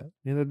didn't know that.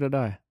 Neither did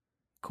I.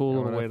 Cool Yeah,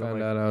 little when way I to found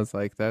like, out, I was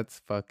like, "That's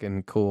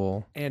fucking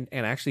cool." and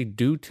actually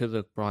due to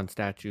the bronze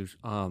statues,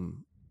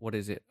 what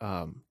is it?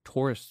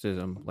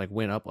 Tourism like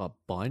went up a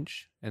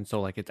bunch, and so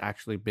like it's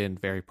actually been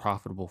very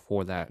profitable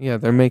for that. Yeah,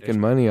 they're making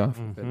district. money off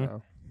of it Mhm.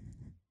 now.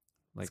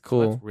 Like It's so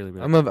cool. that's really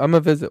really I'm a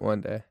visit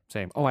one day.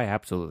 same. Oh, I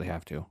absolutely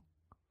have to.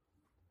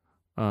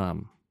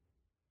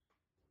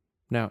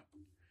 Now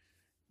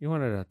you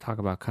wanted to talk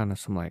about kind of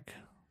some like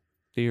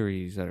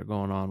theories that are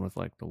going on with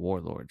like the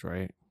warlords,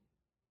 right?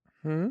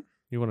 Hmm.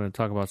 You wanted to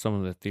talk about some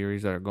of the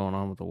theories that are going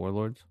on with the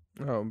warlords?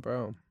 Oh,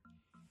 bro.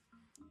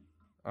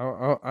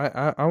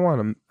 I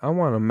want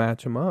to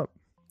match them up.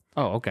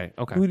 Oh, okay,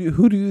 okay.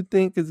 Who do you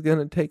think is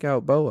gonna take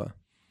out Boa?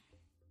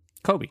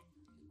 Kobe.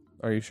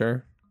 Are you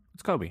sure?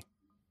 It's Kobe.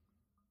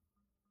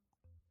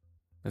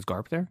 Is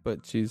Garp there?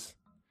 But she's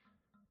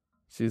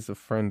a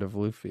friend of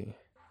Luffy.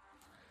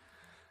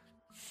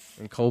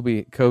 And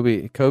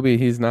Kobe,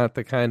 he's not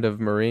the kind of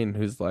Marine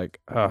who's like,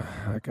 oh,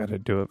 I gotta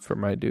do it for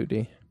my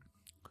duty.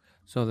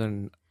 So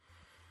then,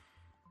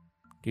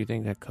 do you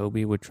think that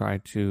Kobe would try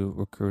to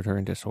recruit her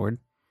into Sword?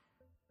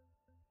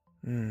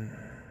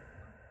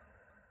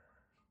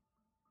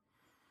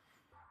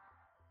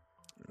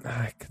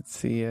 I could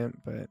see it,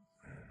 but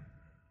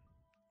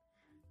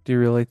do you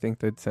really think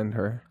they'd send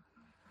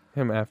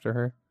him after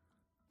her?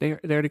 They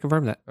already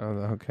confirmed that. Oh,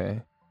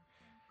 okay.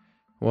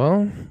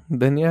 Well,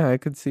 then yeah, I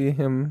could see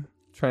him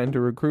trying to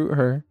recruit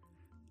her,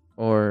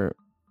 or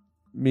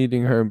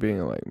meeting her and being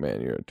like,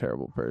 "Man, you're a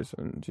terrible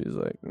person." And she's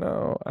like,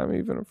 "No, I'm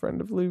even a friend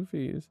of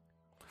Luffy's."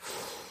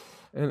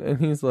 And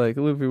he's like,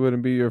 "Luffy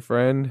wouldn't be your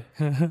friend.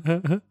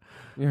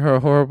 You're a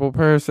horrible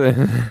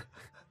person."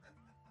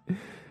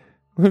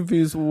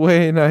 Luffy's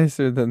way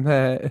nicer than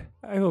that.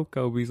 I hope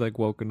Kobe's like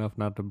woke enough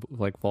not to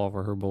like fall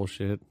for her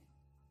bullshit.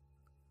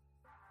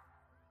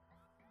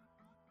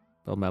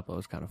 Though Meppo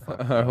is kind of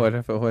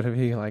fucked. What if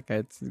he like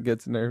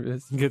gets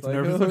nervous? Gets Like,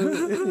 nervous.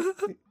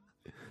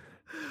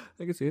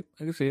 I can see it.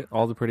 I can see it.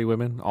 All the pretty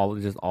women, all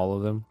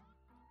of them.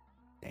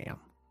 Damn.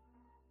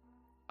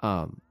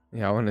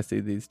 Yeah, I want to see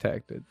these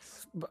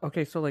tactics.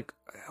 Okay, so like,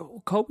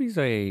 Kobe's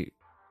a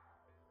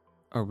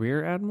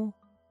rear admiral.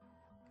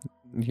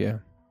 Yeah.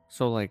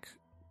 So like,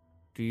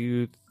 do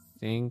you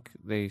think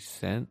they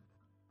sent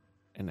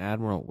an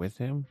admiral with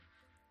him?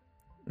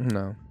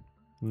 No.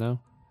 No.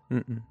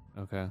 Mm-mm.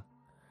 Okay.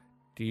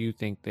 Do you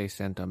think they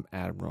sent an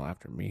admiral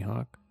after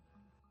Mihawk?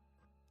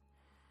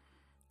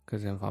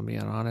 Because if I'm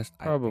being honest,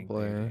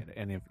 Probably. I think they did.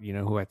 And if you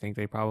know who I think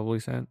they probably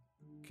sent?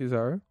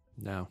 Kizaru?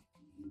 No.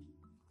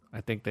 I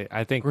think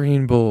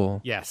Green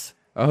Bull. yes.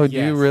 Oh, do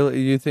Yes.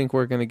 you think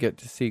we're gonna get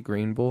to see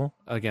Green Bull?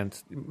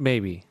 Against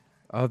maybe.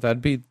 Oh,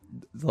 that'd be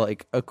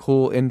like a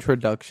cool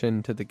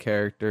introduction to the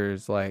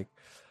characters. Like,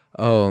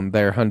 oh,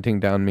 they're hunting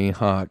down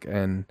Mihawk,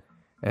 and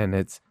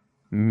it's,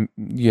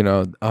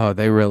 oh,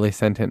 they really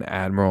sent an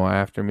admiral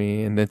after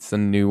me, and it's a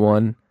new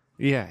one,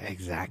 Yeah,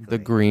 exactly.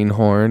 the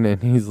Greenhorn,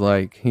 and he's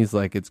like,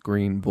 it's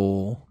Green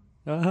Bull.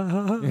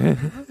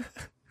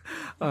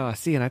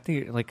 See, and I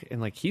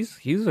think he's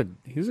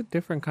a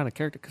different kind of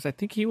character because I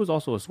think he was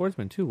also a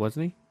swordsman too,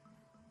 wasn't he?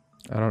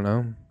 I don't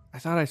know. I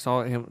thought I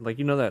saw him like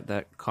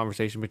that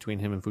conversation between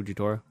him and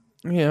Fujitora.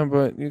 Yeah,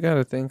 but you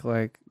gotta think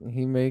like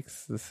he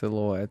makes the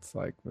silhouettes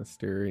like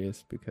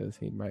mysterious because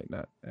he might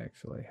not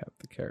actually have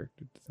the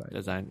character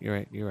design. You're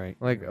right. You're right.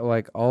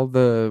 Like all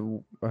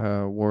the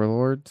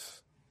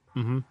warlords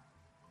Mm-hmm.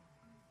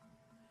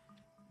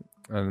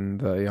 and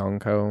the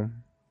Yonko,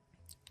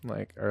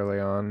 like early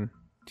on.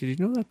 Did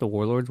you know that the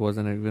Warlords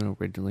wasn't even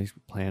originally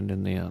planned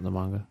in the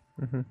manga?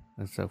 Mm-hmm.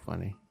 That's so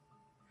funny.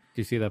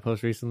 Did you see that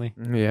post recently?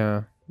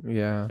 Yeah.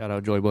 Shout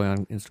out Joy Boy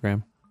on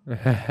Instagram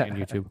and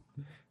YouTube.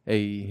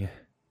 Hey.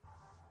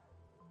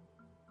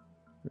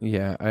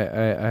 Yeah,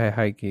 I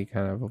high key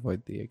kind of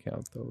avoid the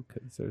account though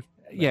because there's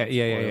Yeah.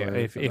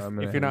 spoilers, If and I'm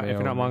an you're not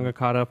anime manga only.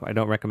 caught up, I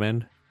don't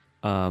recommend.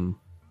 But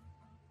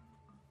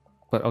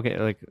okay,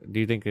 like, do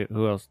you think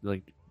who else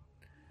like?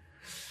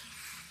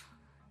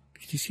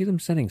 Did you see them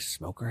sending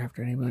Smoker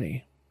after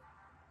anybody?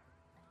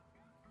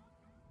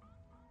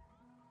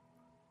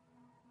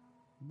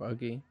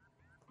 Buggy.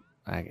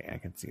 I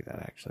can see that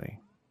actually.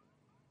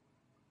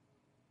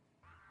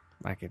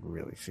 I could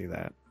really see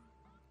that.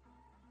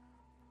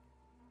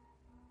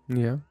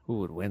 Yeah. Who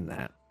would win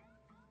that?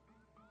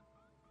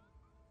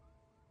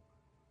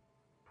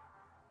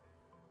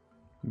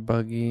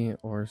 Buggy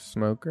or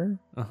Smoker?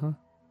 Uh-huh.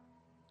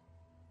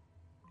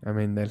 I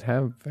mean, they'd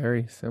have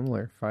very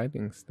similar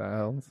fighting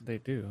styles They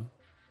do.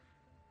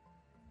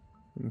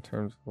 in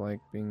terms of like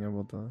being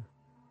able to.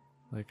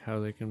 Like how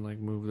they can like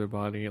move their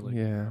body like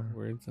Yeah.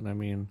 upwards, and I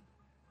mean,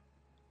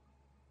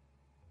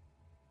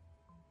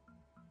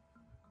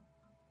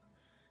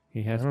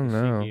 he has I don't Kashiki,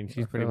 know. and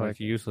she's I pretty feel much like-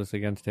 useless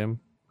against him.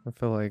 I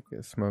feel like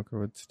Smoker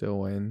would still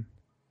win.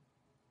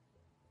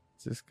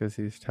 just because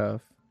he's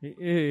tough. It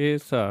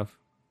is tough.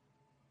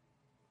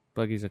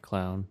 Buggy's a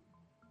clown.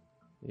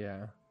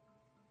 Yeah.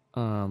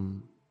 I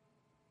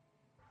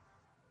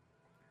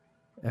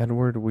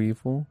Edward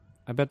Weevil.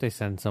 bet they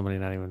send somebody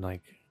not even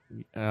like.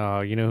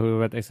 Oh, you know who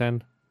I bet they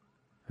send?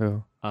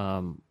 Who?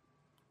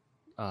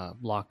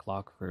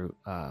 Lock Fruit.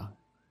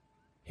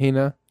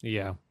 Hina.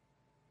 Yeah.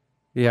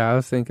 Yeah, I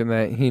was thinking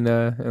that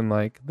Hina and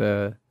like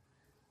the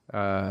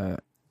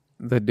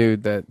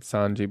dude that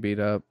Sanji beat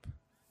up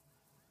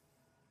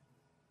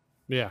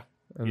Yeah.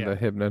 and Yeah. the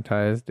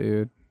hypnotized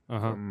dude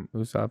Uh-huh. from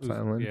Usopp's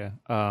Island. Yeah.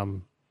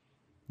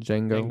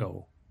 Django.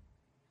 Bingo.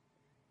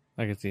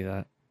 I can see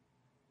that.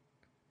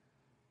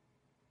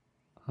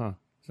 Huh.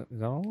 Is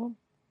that all of them?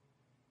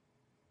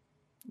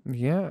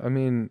 Yeah, I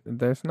mean,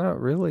 there's not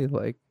really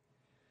like.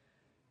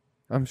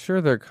 I'm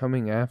sure they're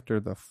coming after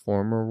the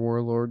former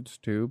warlords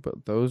too,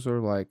 but those are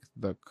like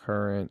the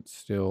current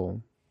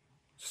still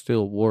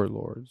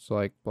warlords.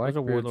 Like Those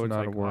are Blackbeard's warlords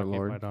not a like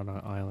warlord. occupied on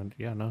an island.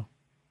 Yeah, no.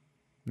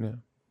 Yeah.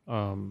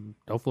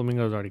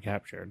 Doflamingo's already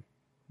captured.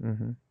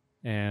 Mm-hmm.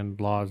 And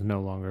Law's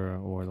no longer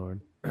a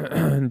warlord.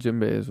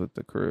 Jinbei is with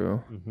the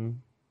crew, Mm-hmm.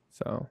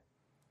 so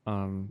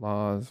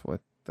Law's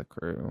with the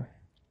crew.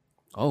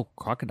 Oh,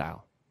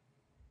 Crocodile.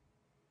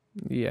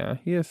 Yeah,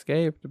 he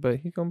escaped, but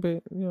he gonna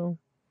be,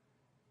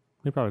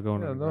 He's probably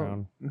going Yeah,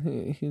 underground.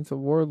 he's a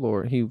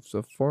warlord. He's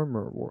a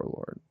former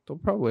warlord. They'll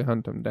probably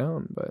hunt him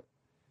down, but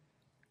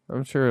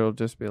I'm sure it'll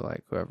just be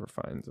like whoever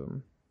finds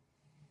him.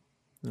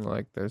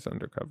 Like there's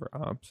undercover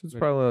ops. It's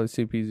probably like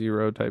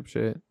CP0 type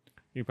shit.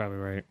 You're probably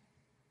right.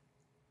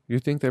 You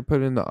think they're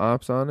putting the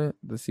ops on it?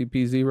 The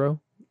CP0?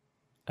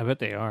 I bet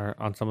they are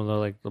on some of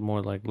the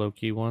more like low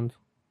key ones.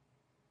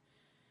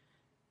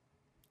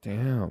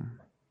 Damn.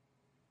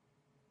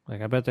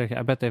 Like I bet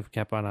they've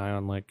kept an eye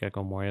on like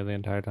Gecko Moria the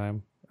entire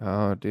time.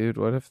 Oh, dude,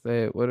 what if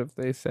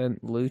they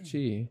sent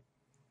Lucci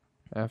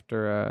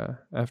after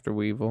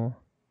Weevil?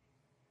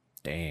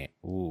 Damn.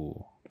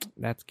 Ooh.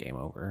 That's game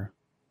over.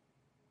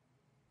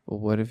 But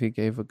what if he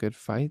gave a good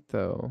fight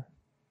though?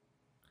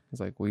 It's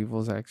like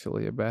Weevil's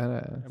actually a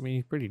badass. I mean,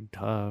 he's pretty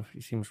tough.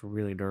 He seems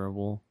really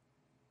durable.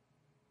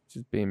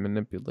 Just being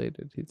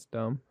manipulated. He's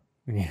dumb.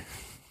 Yeah.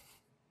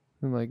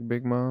 And like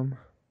Big Mom.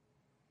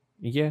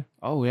 Yeah.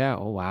 Oh yeah.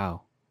 Oh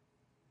wow.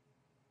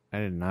 I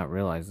did not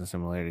realize the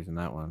similarities in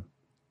that one.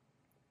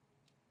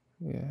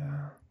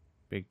 Yeah.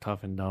 Big,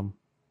 tough, and dumb.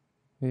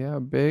 Yeah,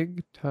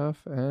 big,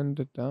 tough,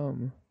 and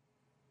dumb.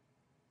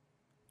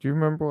 Do you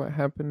remember what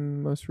happened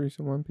in the most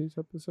recent One Piece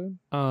episode?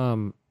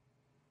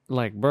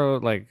 Like, bro,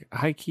 like,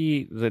 high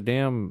key, the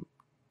damn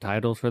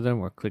titles for them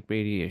were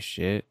clickbaity as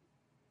shit.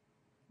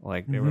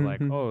 Like, they were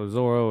like, oh,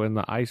 Zoro and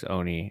the Ice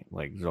Oni.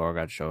 Like, Zoro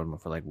got shown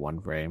for, like, one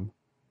frame.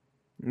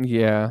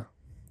 Yeah.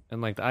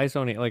 And, like, the Ice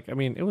Oni, like, I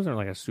mean, it wasn't,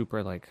 like, a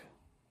super, like,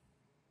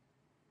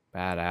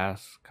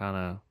 badass kind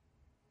of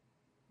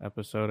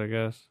episode, I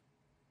guess.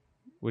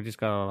 We just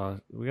got a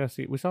lot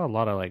we saw a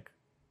lot of, like...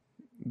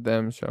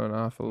 Them showing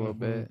off a little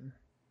bit.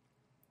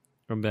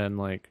 And then,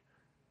 like,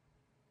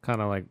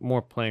 kind of, like,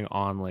 more playing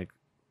on, like,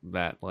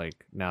 that,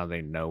 like, now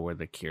they know where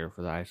the cure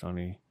for the Ice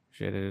Oni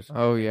shit is.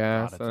 Oh,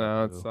 yeah. Gotta So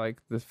now it's like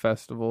this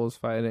festival is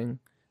fighting.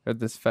 Or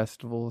this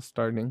festival is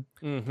starting.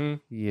 Mm-hmm.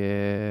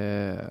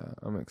 Yeah.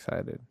 I'm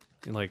excited.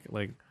 Like,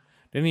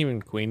 didn't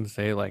even Queen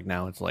say, like,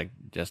 now it's, like,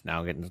 just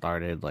now getting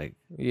started? Like,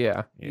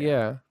 Yeah.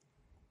 Yeah.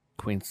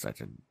 Queen's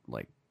such a,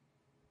 like...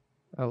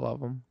 I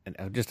love him.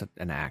 Just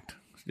an act.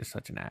 It's just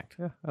such an act.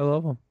 Yeah, I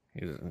love him.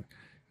 He's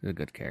a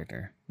good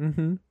character.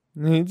 Mm-hmm.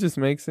 He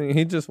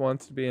just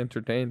wants to be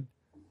entertained.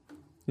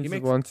 He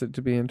just wants it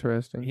to be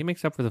interesting. He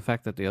makes up for the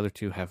fact that the other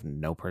two have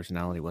no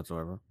personality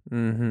whatsoever.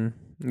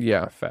 Mm-hmm.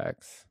 Yeah,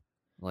 facts.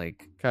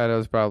 Like,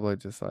 Kaido's probably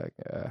just like,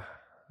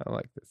 I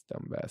like this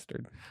dumb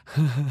bastard.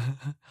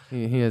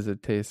 He has a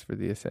taste for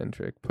the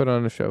eccentric. Put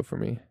on a show for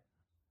me.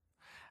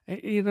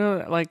 you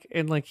know, like,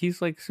 and like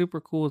he's like super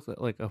cool with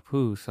like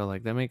Apu, so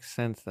like that makes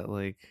sense that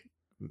like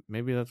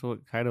maybe that's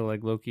what Kaido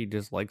like Loki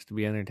just likes to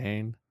be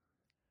entertained.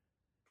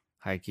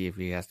 High key, if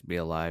he has to be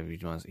alive,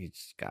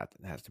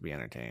 has to be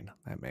entertained.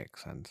 That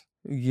makes sense.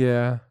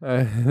 Yeah,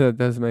 that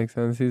does make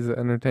sense. He's the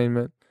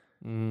entertainment.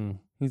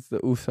 He's the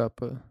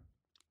Usopp, or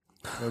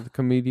the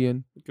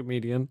comedian.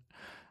 Comedian.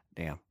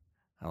 Damn,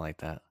 I like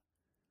that.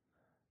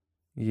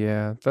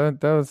 Yeah,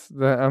 that was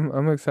that.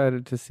 I'm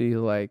excited to see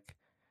like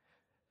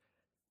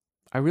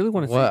I really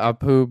want to see what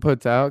Apu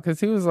puts out because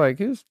he was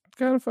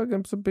kind of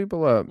fucking some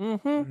people up.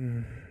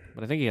 Mm-hmm.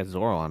 But I think he has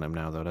Zoro on him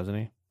now, though, doesn't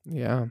he?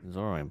 Yeah,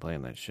 Zoro ain't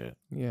playing that shit.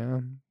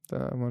 yeah.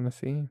 I want to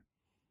see.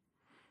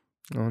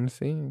 I want to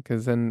see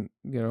because then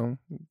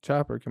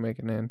Chopper can make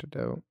an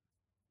antidote.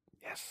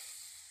 Yes,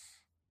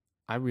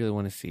 I really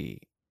want to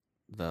see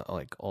the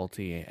like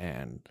Ulti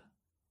and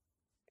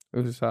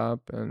Usopp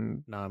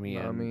and Nami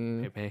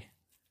and Pepe.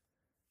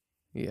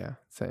 Yeah,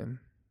 same.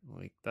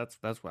 Like that's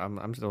what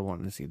I'm still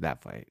wanting to see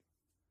that fight.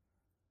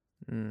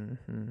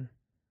 Mm-hmm.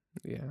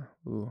 Yeah.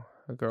 Ooh,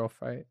 a girl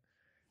fight.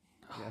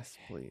 Yes,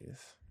 please.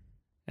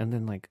 And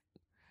then like,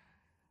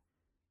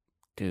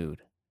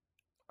 dude,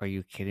 Are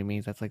you kidding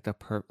me? That's like a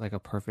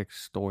perfect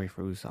story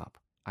for Usopp.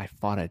 I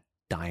fought a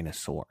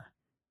dinosaur.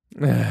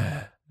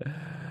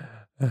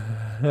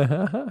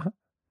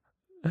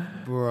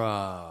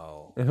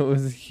 Bro. It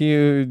was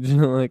huge.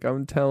 Like,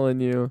 I'm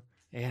telling you.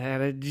 It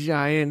had a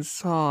giant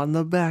saw on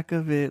the back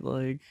of it.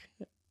 Like,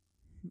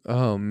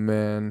 Oh,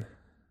 man.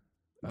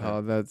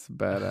 Oh, that's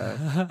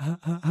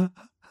badass.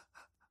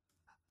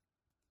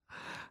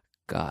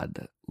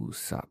 God,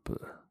 Usopp.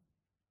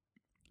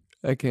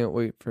 I can't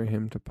wait for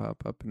him to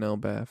pop up in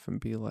Elbaf and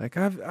be like,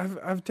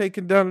 I've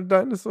taken down a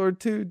dinosaur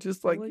too,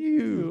 just like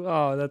you.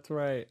 Oh, that's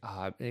right.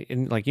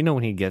 And like, you know,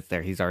 when he gets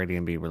there, he's already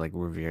gonna be like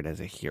revered as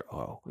a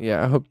hero.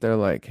 Yeah, I hope they're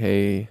like,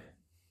 hey,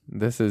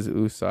 this is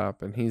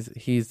Usopp and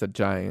he's a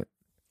giant.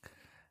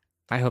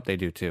 I hope they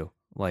do too.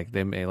 Like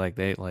they may like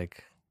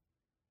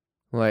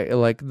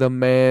Like the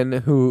man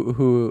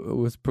who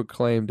was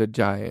proclaimed a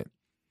giant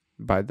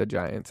by the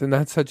Giants. And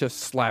that's such a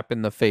slap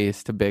in the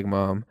face to Big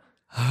Mom.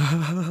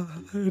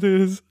 It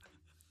is.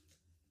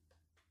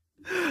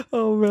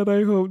 Oh man,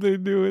 I hope they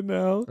do it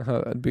now.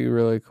 Oh, that'd be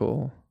really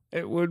cool.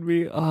 It would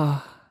be.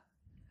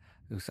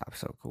 Usopp's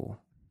so cool.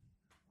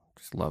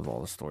 Just love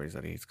all the stories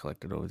that he's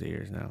collected over the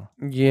years now.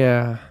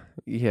 Yeah.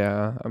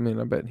 I mean,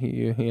 I bet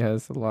he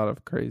has a lot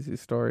of crazy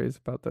stories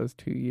about those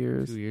 2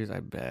 years. 2 years,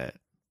 I bet.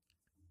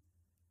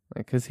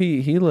 Like, 'cause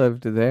he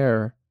lived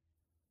there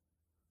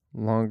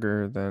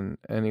longer than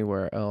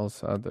anywhere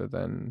else other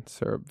than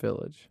Syrup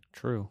Village.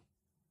 True.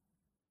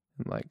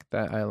 And like,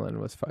 that island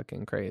was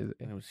fucking crazy.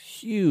 And it was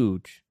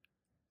huge.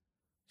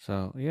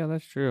 So yeah,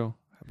 that's true.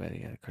 I bet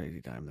he had a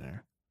crazy time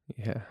there.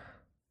 Yeah.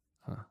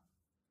 Huh.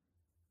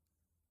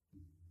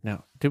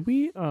 Now, did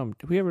we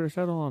ever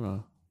settle on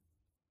a?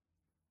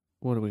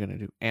 What are we gonna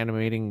do?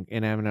 Animating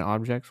inanimate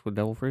objects with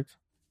devil fruits?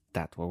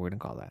 That's what we're gonna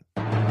call that.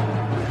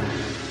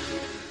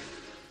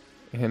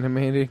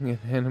 Animating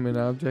inanimate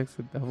objects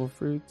with devil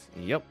fruits?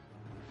 Yep.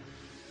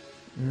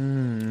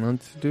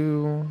 Let's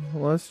do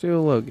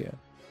Logia.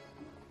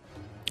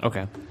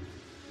 Okay.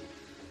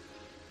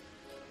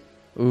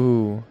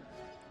 Ooh.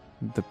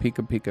 The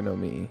Pika Pika no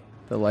Mi.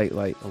 The light.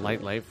 The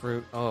light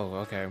fruit. Oh,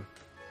 okay.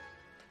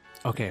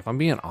 Okay, if I'm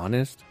being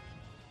honest,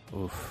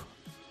 oof.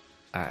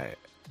 I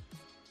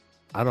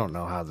don't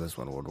know how this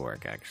one would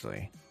work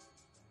actually.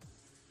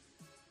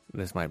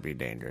 This might be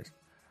dangerous.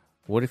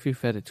 What if you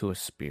fed it to a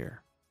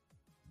spear?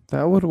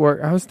 That would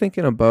work. I was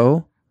thinking a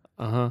bow.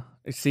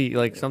 See,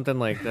 like something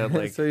like that,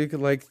 like so you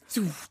could like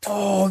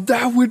oh,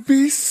 that would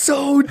be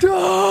so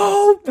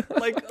dope.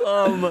 Like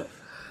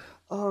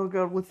oh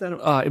god, what's that?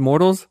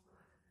 Immortals?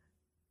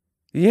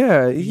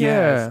 Yeah.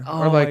 Yes.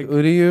 Or Oh like my-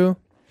 Uryu.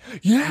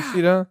 Yeah.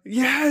 Ishida.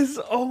 Yes.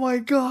 Oh my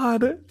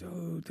god.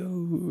 With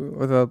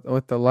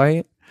the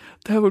light.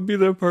 That would be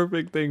the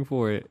perfect thing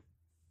for it.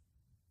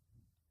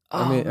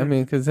 I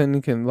mean, because then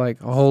you can like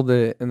hold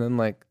it and then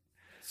like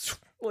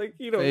like,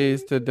 you know,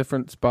 phase to a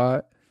different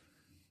spot.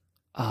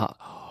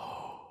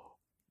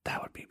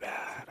 that would be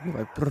bad.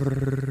 Like,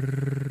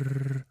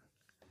 brrrr.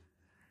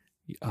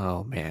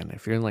 Oh man,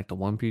 if you're in like the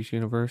One Piece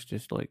universe,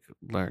 just like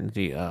learn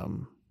the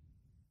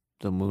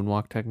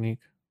moonwalk technique,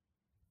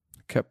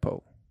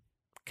 Keppo.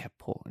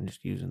 Keppo, and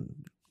just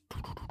using.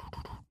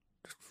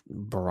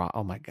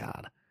 Oh my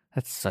god,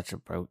 that's such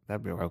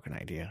that'd be a broken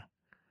idea.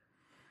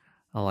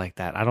 I like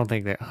that. I don't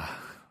think that.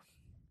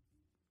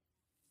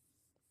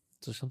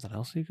 Is there something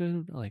else you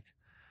could like?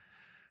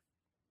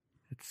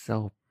 It's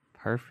so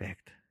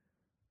perfect.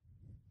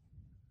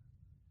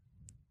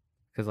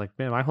 Because like,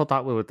 man, my whole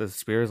thought with the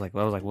spear is like,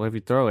 I was like, well, if you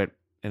throw it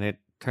and it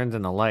turns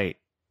into light,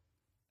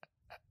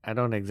 I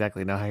don't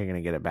exactly know how you're gonna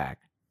get it back.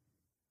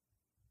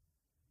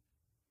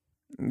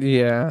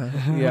 Yeah,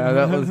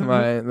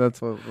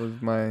 that's what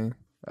was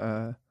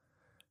my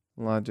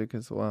logic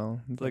as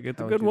well. Like, it's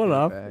a How good would you one get it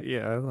off. back?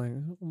 Yeah, like,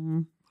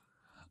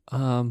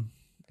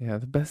 Yeah,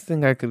 the best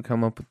thing I could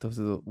come up with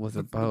was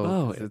a bow.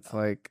 bow. 'Cause it's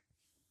like,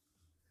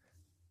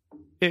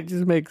 it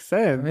just makes I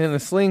sense. mean, a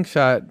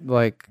slingshot.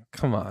 Like,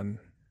 come on,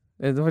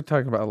 we're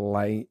talking about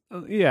light.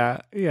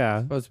 Yeah.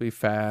 It's supposed to be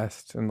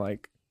fast and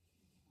like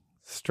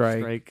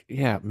strike.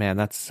 Yeah, man,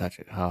 that's such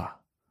a.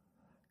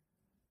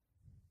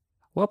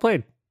 Well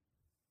played.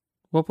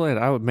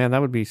 Man, that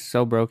would be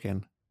so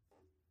broken.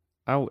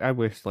 I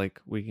wish like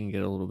we can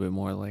get a little bit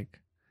more like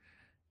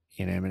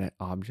inanimate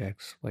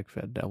objects like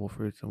fed devil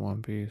fruits in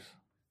One Piece.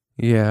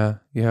 Yeah,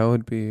 it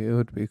would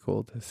be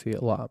cool to see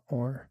a lot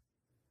more.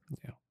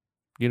 Yeah.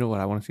 You know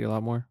what I want to see a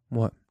lot more?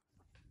 What?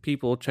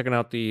 People checking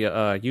out the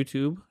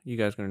YouTube. You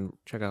guys can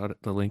check out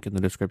the link in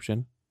the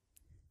description.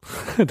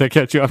 Did that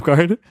catch you off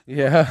guard?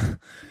 Yeah,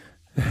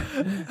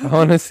 I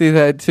want to see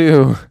that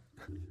too.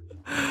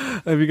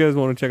 If you guys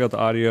want to check out the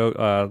audio,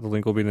 the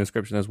link will be in the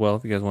description as well.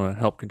 If you guys want to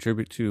help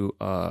contribute to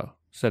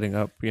setting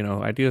up,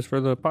 ideas for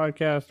the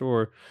podcast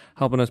or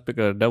helping us pick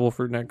a devil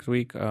fruit next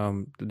week,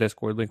 the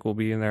Discord link will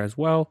be in there as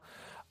well.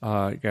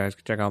 You guys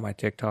can check out my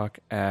TikTok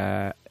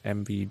at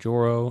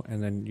MVJoro,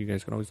 and then you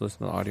guys can always listen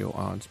to the audio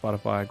on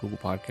Spotify, Google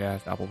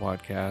Podcast, Apple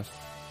Podcast.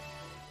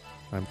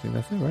 I think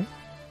that's it, right?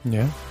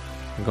 Yeah.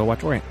 And go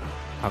watch Orient.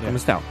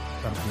 Alchemist out.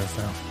 Don't miss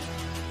out.